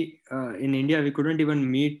 we in India, we couldn't even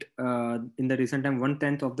meet in the recent time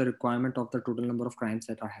 1/10 of the requirement of the total number of crimes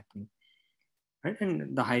that are happening, right?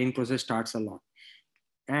 And the hiring process starts a lot.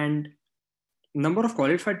 And number of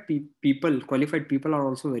qualified people are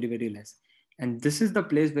also very, very less. And this is the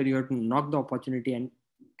place where you have to knock the opportunity and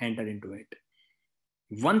enter into it.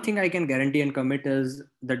 One thing I can guarantee and commit is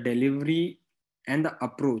the delivery and the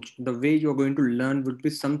approach, the way you're going to learn would be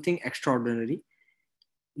something extraordinary.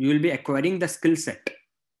 You will be acquiring the skill set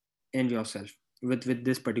in yourself with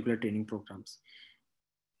this particular training programs.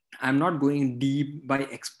 I'm not going deep by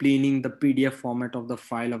explaining the PDF format of the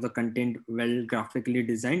file of the content well graphically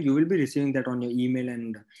designed. You will be receiving that on your email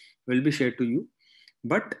and will be shared to you.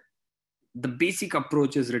 But the basic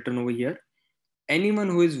approach is written over here. Anyone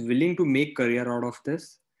who is willing to make career out of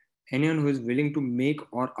this, anyone who is willing to make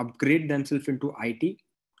or upgrade themselves into IT,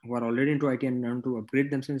 who are already into IT and want to upgrade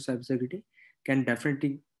themselves in cybersecurity, can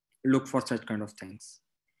definitely look for such kind of things,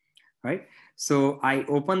 right? So I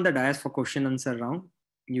open the dais for question answer round.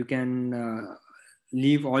 You can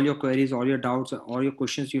leave all your queries, all your doubts, all your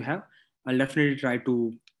questions you have. I'll definitely try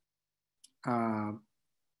to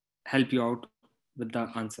help you out with the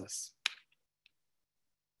answers.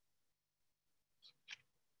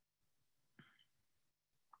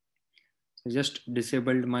 So just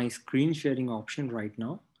disabled my screen sharing option right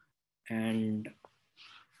now. And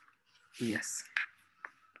yes.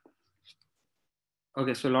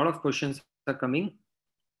 Okay, so a lot of questions are coming.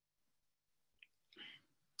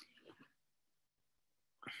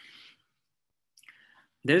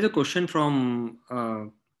 There is a question from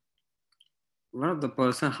one of the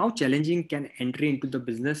person: how challenging can entry into the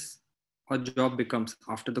business or job becomes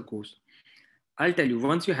after the course? I'll tell you,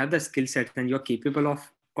 once you have the skill set and you're capable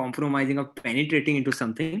of compromising or penetrating into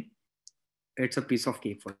something, it's a piece of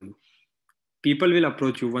cake for you. People will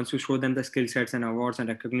approach you once you show them the skill sets and awards and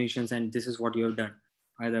recognitions, and this is what you have done,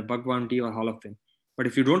 either bug bounty or Hall of Fame. But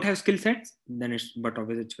if you don't have skill sets, then but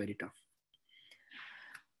obviously it's very tough.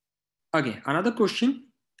 Okay, another question.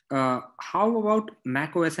 How about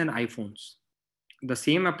Mac OS and iPhones? The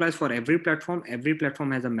same applies for every platform. Every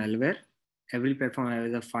platform has a malware. Every platform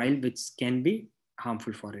has a file which can be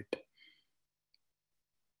harmful for it.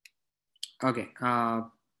 Okay,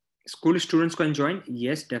 school students can join.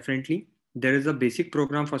 Yes, definitely. There is a basic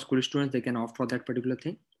program for school students. They can opt for that particular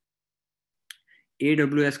thing.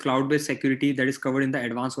 AWS cloud-based security, that is covered in the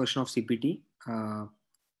advanced version of CPT.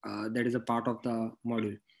 That is a part of the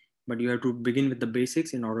module, but you have to begin with the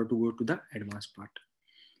basics in order to go to the advanced part.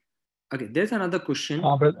 Okay, there's another question.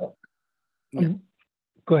 Yeah.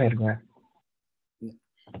 Go ahead. Yeah.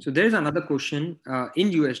 So there's another question.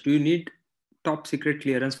 In US, do you need top secret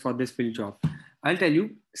clearance for this field job? I'll tell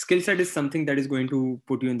you, skill set is something that is going to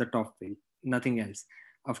put you in the top field, nothing else.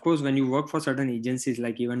 Of course, when you work for certain agencies,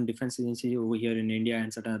 like even defense agency over here in India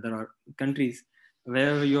and certain other countries,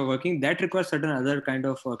 where you're working, that requires certain other kind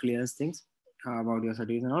of clearance things about your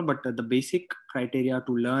studies and all. But the basic criteria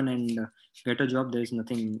to learn and get a job, there is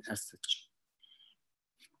nothing as such.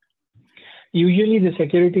 Usually the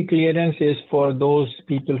security clearance is for those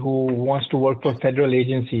people who wants to work for federal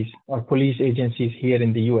agencies or police agencies here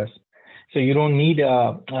in the US. So you don't need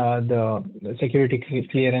the security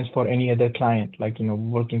clearance for any other client, like,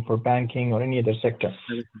 working for banking or any other sector.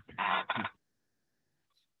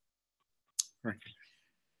 Right.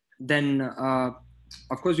 Then,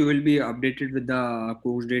 of course, you will be updated with the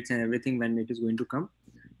course dates and everything when it is going to come.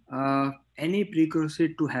 Any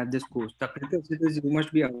prerequisite to have this course? The prerequisite is you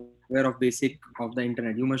must be aware of basic of the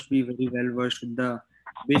internet. You must be very well versed with the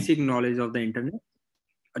basic knowledge of the internet.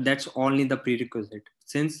 That's only the prerequisite.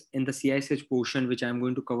 Since in the CISH portion, which I'm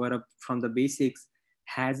going to cover up from the basics,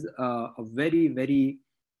 has a very, very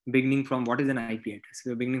beginning from what is an IP address.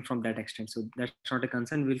 We're beginning from that extent. So that's not a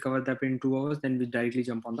concern. We'll cover that in 2 hours. Then we directly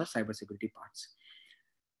jump on the cybersecurity parts.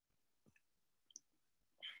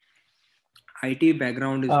 IT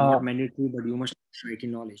background is not mandatory, but you must have IT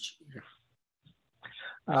knowledge. Yeah.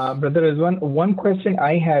 Brother Rizwan, one question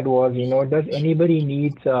I had was, does anybody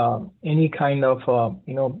needs any kind of, a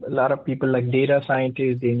lot of people like data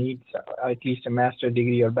scientists, they need at least a master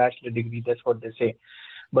degree or bachelor degree, that's what they say.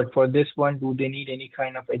 But for this one, do they need any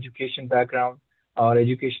kind of education background or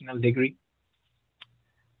educational degree?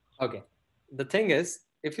 Okay. The thing is,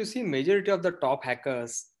 if you see majority of the top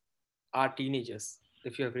hackers are teenagers,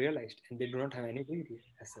 if you have realized, and they do not have any degree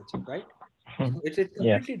as such, right? It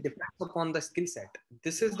completely depends upon the skill set.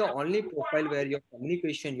 This is the only profile where your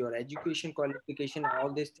communication, your education qualification,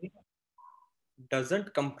 all these things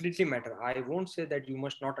doesn't completely matter. I won't say that you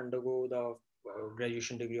must not undergo the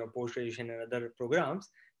graduation degree or post-graduation and other programs.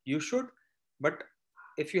 You should, but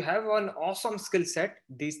if you have an awesome skill set,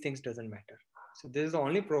 these things doesn't matter. So this is the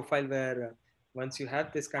only profile where once you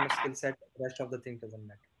have this kind of skill set, the rest of the thing doesn't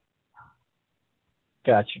matter.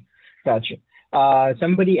 Gotcha.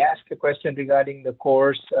 Somebody asked a question regarding the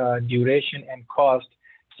course duration and cost.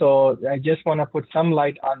 So I just want to put some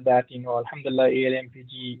light on that. Alhamdulillah,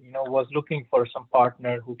 ALMPG, was looking for some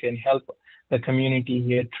partner who can help the community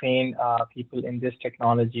here train people in this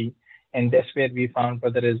technology. And that's where we found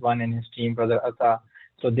Brother Rizwan and his team, Brother Atta.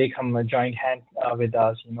 So they come join hand with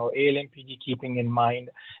us. ALMPG keeping in mind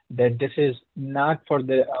that this is not for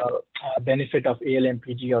the benefit of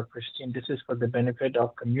ALMPG or Christian. This is for the benefit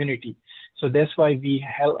of community. So that's why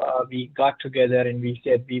we got together and we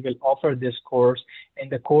said we will offer this course,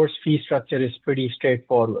 and the course fee structure is pretty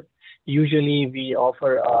straightforward. Usually we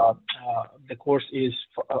offer the course is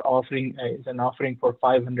an offering for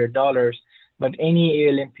 $500. But any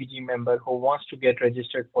ALMPG member who wants to get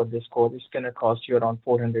registered for this course, it's going to cost you around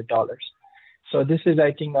 $400. So this is,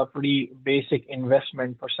 I think, a pretty basic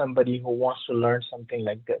investment for somebody who wants to learn something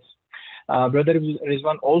like this. Brother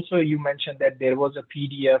Rizwan, also you mentioned that there was a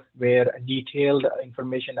PDF where detailed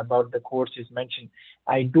information about the course is mentioned.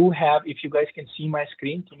 I do have, if you guys can see my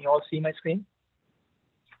screen, can you all see my screen?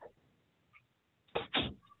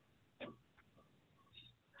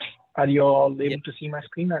 Are you all able to see my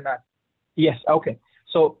screen or not? Yes. Okay.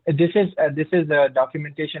 So this is the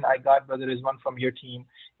documentation I got, Brother Rizwan, from your team,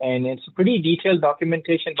 and it's a pretty detailed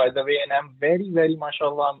documentation, by the way. And I'm very, very,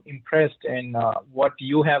 mashallah, I'm impressed in what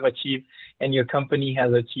you have achieved and your company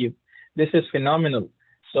has achieved. This is phenomenal.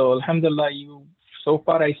 So alhamdulillah, so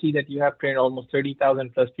far I see that you have trained almost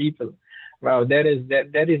 30,000 plus people. Wow, that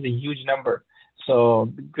is a huge number.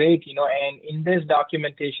 So great, and in this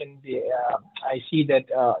documentation, I see that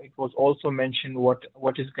it was also mentioned what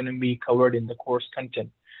is going to be covered in the course content.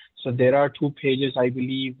 So there are 2 pages, I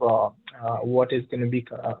believe, what is going to be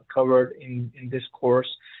covered in this course.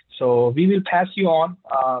 So we will pass you on.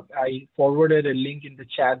 I forwarded a link in the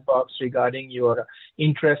chat box regarding your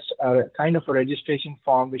interest, kind of a registration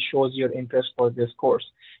form which shows your interest for this course.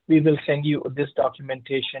 We will send you this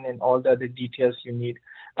documentation and all the other details you need.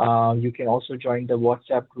 You can also join the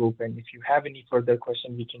WhatsApp group, and if you have any further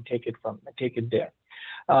question, we can take it there.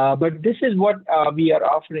 But this is what we are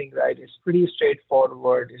offering, right? It's pretty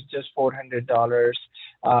straightforward. It's just $400.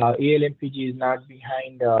 ALMPG is not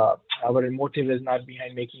behind, our motive is not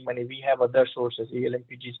behind making money. We have other sources.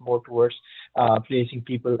 ALMPG is more towards placing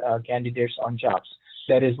people, candidates on jobs.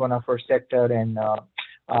 That is one of our sector. And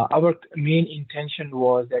our main intention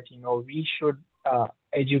was that, we should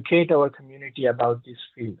educate our community about this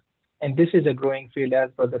field. And this is a growing field, as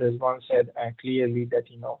Brother Rizwan said clearly, that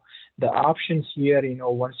the options here,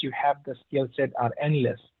 once you have the skill set, are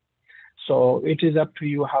endless. So it is up to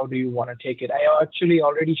you. How do you want to take it? I actually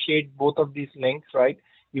already shared both of these links, right?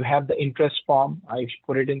 You have the interest form. I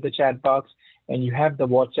put it in the chat box, and you have the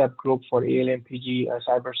WhatsApp group for ALMPG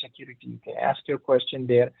cybersecurity. You can ask your question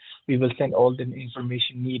there. We will send all the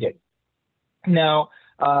information needed. Now,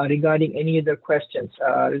 regarding any other questions,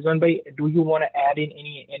 Rizwan bhai, do you want to add in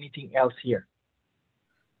anything else here?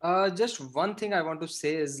 Just one thing I want to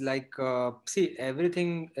say is like, see,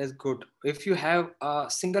 everything is good. If you have a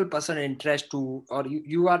single person interest to, or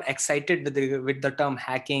you are excited with the term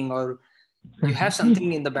hacking, or you have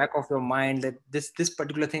something in the back of your mind that this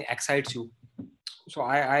particular thing excites you. So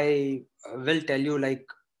I will tell you, like,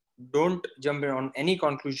 don't jump in on any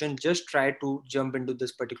conclusion. Just try to jump into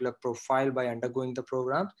this particular profile by undergoing the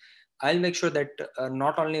program. I'll make sure that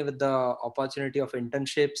not only with the opportunity of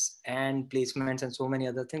internships and placements and so many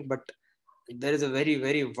other things, but there is a very,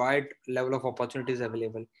 very wide level of opportunities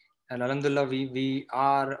available. And Alhamdulillah, we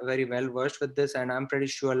are very well versed with this. And I'm pretty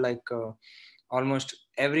sure like almost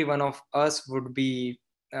every one of us would be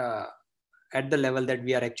at the level that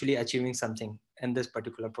we are actually achieving something in this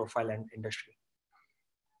particular profile and industry.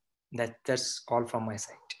 That's all from my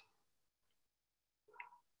side.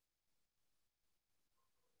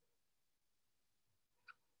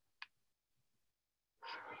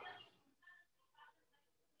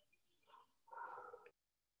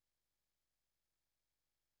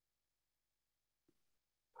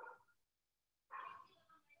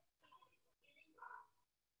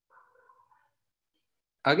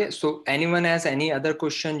 Okay, so anyone has any other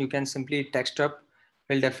question, you can simply text up.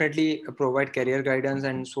 We'll definitely provide career guidance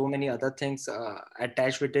and so many other things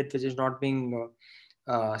attached with it, which is not being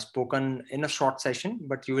spoken in a short session,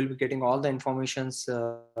 but you will be getting all the informations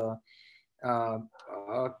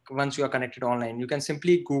once you are connected online. You can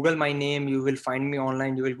simply Google my name, you will find me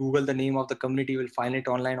online. You will Google the name of the community, you will find it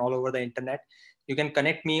online all over the internet. You can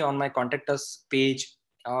connect me on my contact us page.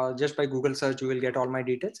 Just by Google search, you will get all my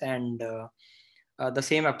details. And the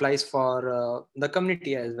same applies for the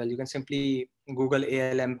community as well. You can simply Google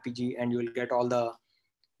ALMPG and you will get all the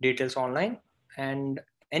details online. And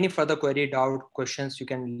any further query, doubt, questions, you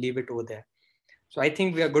can leave it over there. So I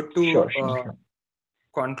think we are good to Sure.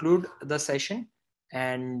 conclude the session.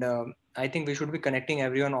 And I think we should be connecting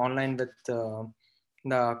everyone online with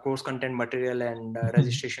the course content material and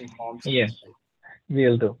registration forms. Yes,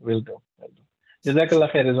 we'll do.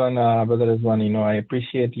 Jazakallah khair, Rizwan, Brother Rizwan. I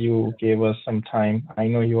appreciate you gave us some time. I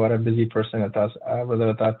know you are a busy person.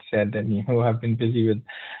 Brother Atat said that you have been busy with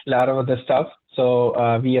a lot of other stuff.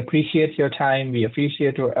 So we appreciate your time. We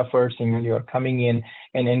appreciate your efforts, and you're coming in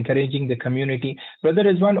and encouraging the community. Brother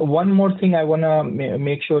Rizwan, one more thing I want to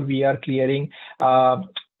make sure we are clearing.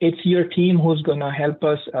 It's your team who's going to help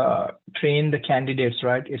us train the candidates,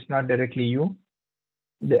 right? It's not directly you.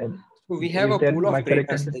 So we have a pool of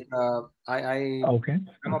trainers. Like, okay.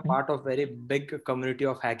 I'm a part of very big community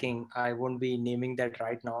of hacking. I won't be naming that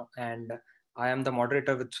right now. And I am the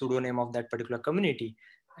moderator with pseudonym of that particular community.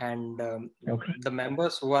 And the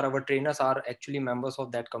members who are our trainers are actually members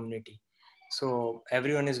of that community. So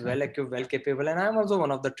everyone is well equipped, well capable. And I'm also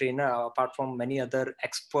one of the trainer, apart from many other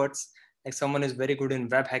experts. Like someone is very good in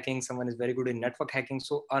web hacking, someone is very good in network hacking.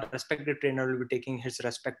 So our respective trainer will be taking his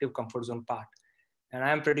respective comfort zone part. And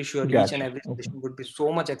I'm pretty sure each and every session would be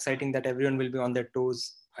so much exciting that everyone will be on their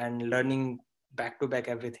toes and learning back to back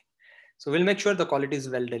everything. So we'll make sure the quality is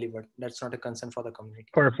well delivered. That's not a concern for the community.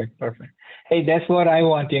 Perfect. Hey, that's what I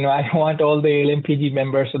want. I want all the ALMPG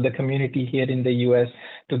members of the community here in the US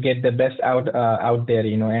to get the best out there.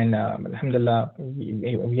 And alhamdulillah,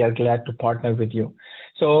 we are glad to partner with you.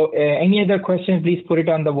 So any other questions, please put it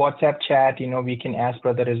on the WhatsApp chat. We can ask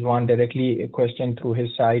Brother Rizwan directly a question through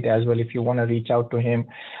his site as well if you want to reach out to him.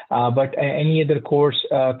 But any other course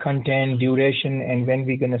content, duration, and when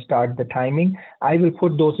we're going to start the timing, I will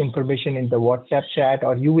put those information in the WhatsApp chat,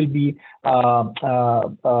 or you will be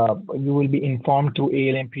informed through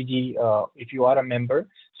ALMPG if you are a member.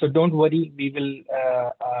 So don't worry, we will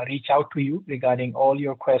reach out to you regarding all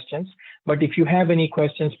your questions. But if you have any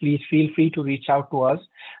questions, please feel free to reach out to us.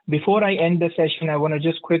 Before I end the session, I want to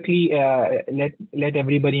just quickly let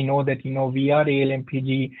everybody know that we are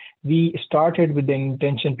ALMPG. We started with the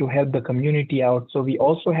intention to help the community out. So we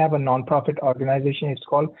also have a nonprofit organization. It's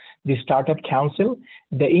called the Startup Council.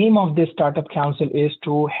 The aim of this Startup Council is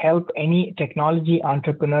to help any technology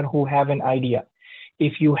entrepreneur who have an idea.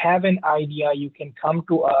 If you have an idea, you can come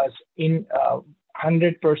to us in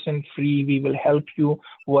 100% free. We will help you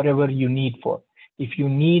whatever you need for. If you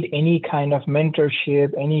need any kind of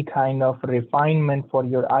mentorship, any kind of refinement for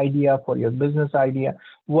your idea, for your business idea,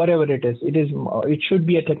 whatever it is, it should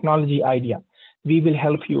be a technology idea. We will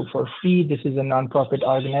help you for free. This is a nonprofit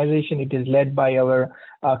organization. It is led by our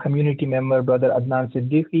community member, Brother Adnan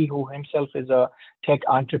Siddiqui, who himself is a tech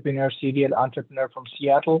entrepreneur, serial entrepreneur from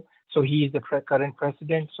Seattle. So he is the current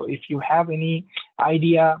president. So if you have any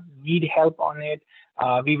idea, need help on it,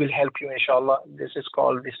 we will help you, inshallah. This is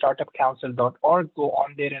called the startupcouncil.org. Go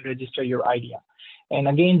on there and register your idea. And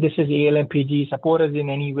again, this is ALMPG. Support us in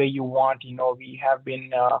any way you want. We have been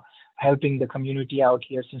helping the community out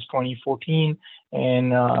here since 2014.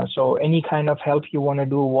 And so any kind of help you want to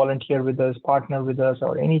do, volunteer with us, partner with us,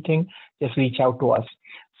 or anything, just reach out to us.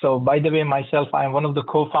 So by the way, myself, I'm one of the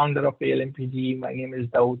co-founder of ALMPG. My name is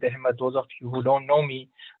Dawood Ahmed. Those of you who don't know me,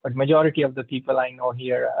 but majority of the people I know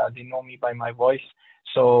here, they know me by my voice.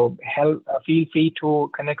 So feel free to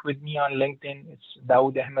connect with me on LinkedIn. It's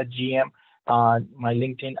Dawood Ahmed GM, my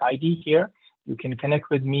LinkedIn ID here. You can connect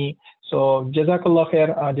with me. So Jazakallah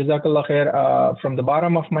khair, from the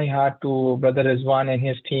bottom of my heart to Brother Rizwan and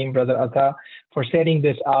his team, Brother Atta, for setting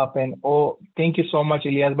this up. And thank you so much,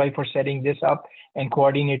 Ilyas Bhai, for setting this up and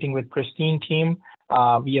coordinating with Pristine team.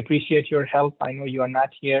 We appreciate your help. I know you are not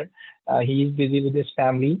here. He is busy with his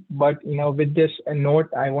family. But with this note,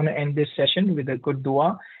 I want to end this session with a good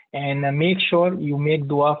dua. And make sure you make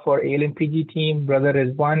dua for ALMPG team, Brother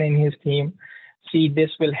Rizwan and his team. See, this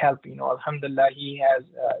will help. Alhamdulillah,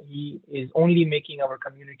 he is only making our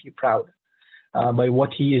community proud by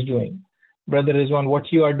what he is doing. Brother Rizwan,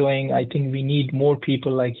 what you are doing, I think we need more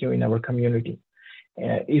people like you in our community.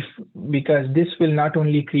 Because this will not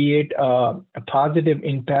only create a positive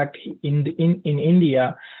impact in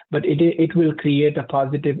India, but it will create a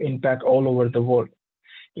positive impact all over the world.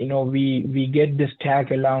 We get this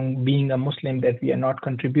tag along being a Muslim that we are not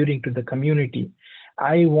contributing to the community.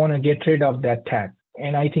 I want to get rid of that tag,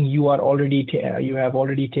 and I think you have already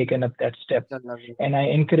taken up that step. And I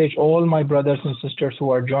encourage all my brothers and sisters who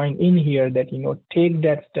are joining in here that take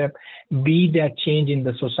that step, be that change in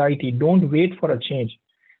the society. Don't wait for a change.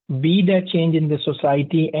 Be that change in the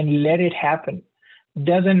society and let it happen.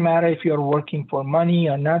 Doesn't matter if you're working for money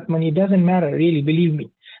or not money. Doesn't matter, really. Believe me,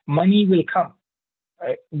 money will come.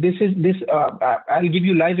 I'll give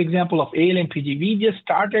you live example of ALMPG. We just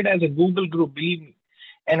started as a Google group, believe me.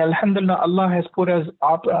 And Alhamdulillah, Allah has put us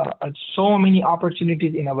so many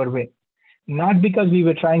opportunities in our way. Not because we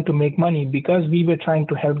were trying to make money, because we were trying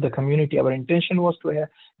to help the community. Our intention was to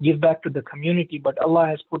give back to the community, but Allah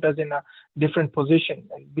has put us in a different position.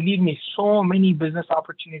 And believe me, so many business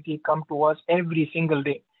opportunities come to us every single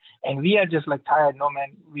day. And we are just like tired. No,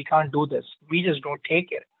 man, we can't do this. We just don't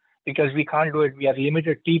take it because we can't do it. We are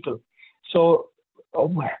limited people. So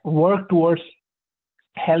work towards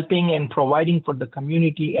helping and providing for the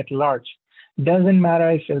community at large. Doesn't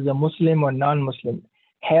matter if you're a Muslim or non-Muslim.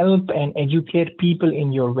 Help and educate people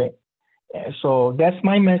in your way. So that's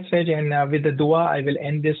my message. And with the dua, I will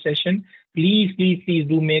end this session. Please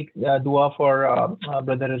do make dua for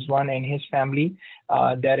Brother Rizwan and his family.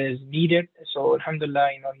 That is needed. So alhamdulillah,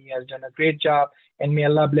 he has done a great job. And may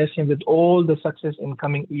Allah bless him with all the success in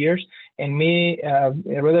coming years. And may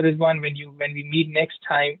Brother Rizwan, when we meet next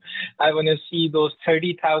time, I want to see those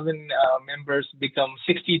 30,000 members become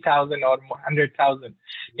 60,000 or 100,000,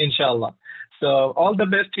 inshallah. So all the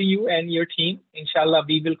best to you and your team. Inshallah,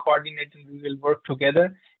 we will coordinate and we will work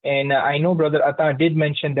together. And I know Brother Atta did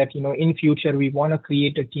mention that, in future, we want to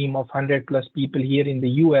create a team of 100 plus people here in the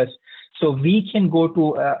US. So we can go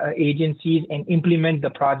to agencies and implement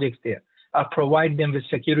the projects there, provide them with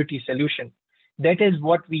security solution. That is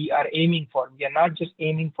what we are aiming for. We are not just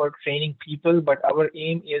aiming for training people, but our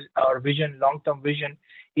aim is, our vision, long-term vision,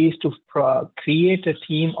 is to create a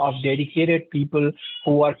team of dedicated people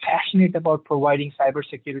who are passionate about providing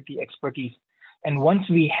cybersecurity expertise. And once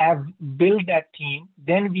we have built that team,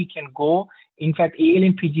 then we can go. In fact,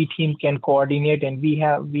 ALMPG team can coordinate, and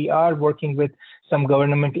we are working with some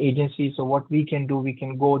government agencies. So what we can do, we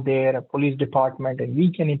can go there, a police department, and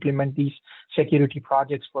we can implement these security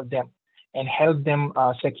projects for them and help them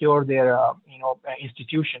secure their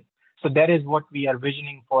institution. So that is what we are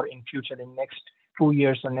visioning for in future, in next 2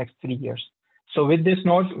 years or next 3 years. So with this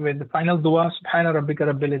note, with the final dua, Subhana rabbika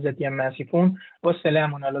rabbil izzati amma yasifun, wa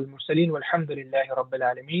salamun ala al-mursalin, walhamdulillahi rabbil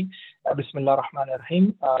alameen. Bismillah ar-Rahman ar-Rahim.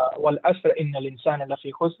 Wal asr inna al-insana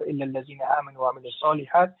lafi khusr illa allazina amanu wa amilu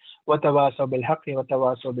salihat wa tawasaw bil haqqi wa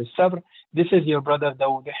tawasaw bis sabr. This is your brother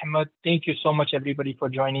Dawood Ahmed. Thank you so much everybody for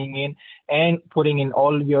joining in and putting in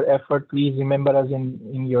all your effort. Please remember us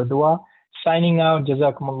in your dua. Signing out.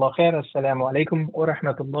 Jazakumullah khair. Assalamu alaikum wa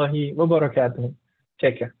rahmatullahi wa barakatuh.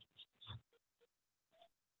 Take care.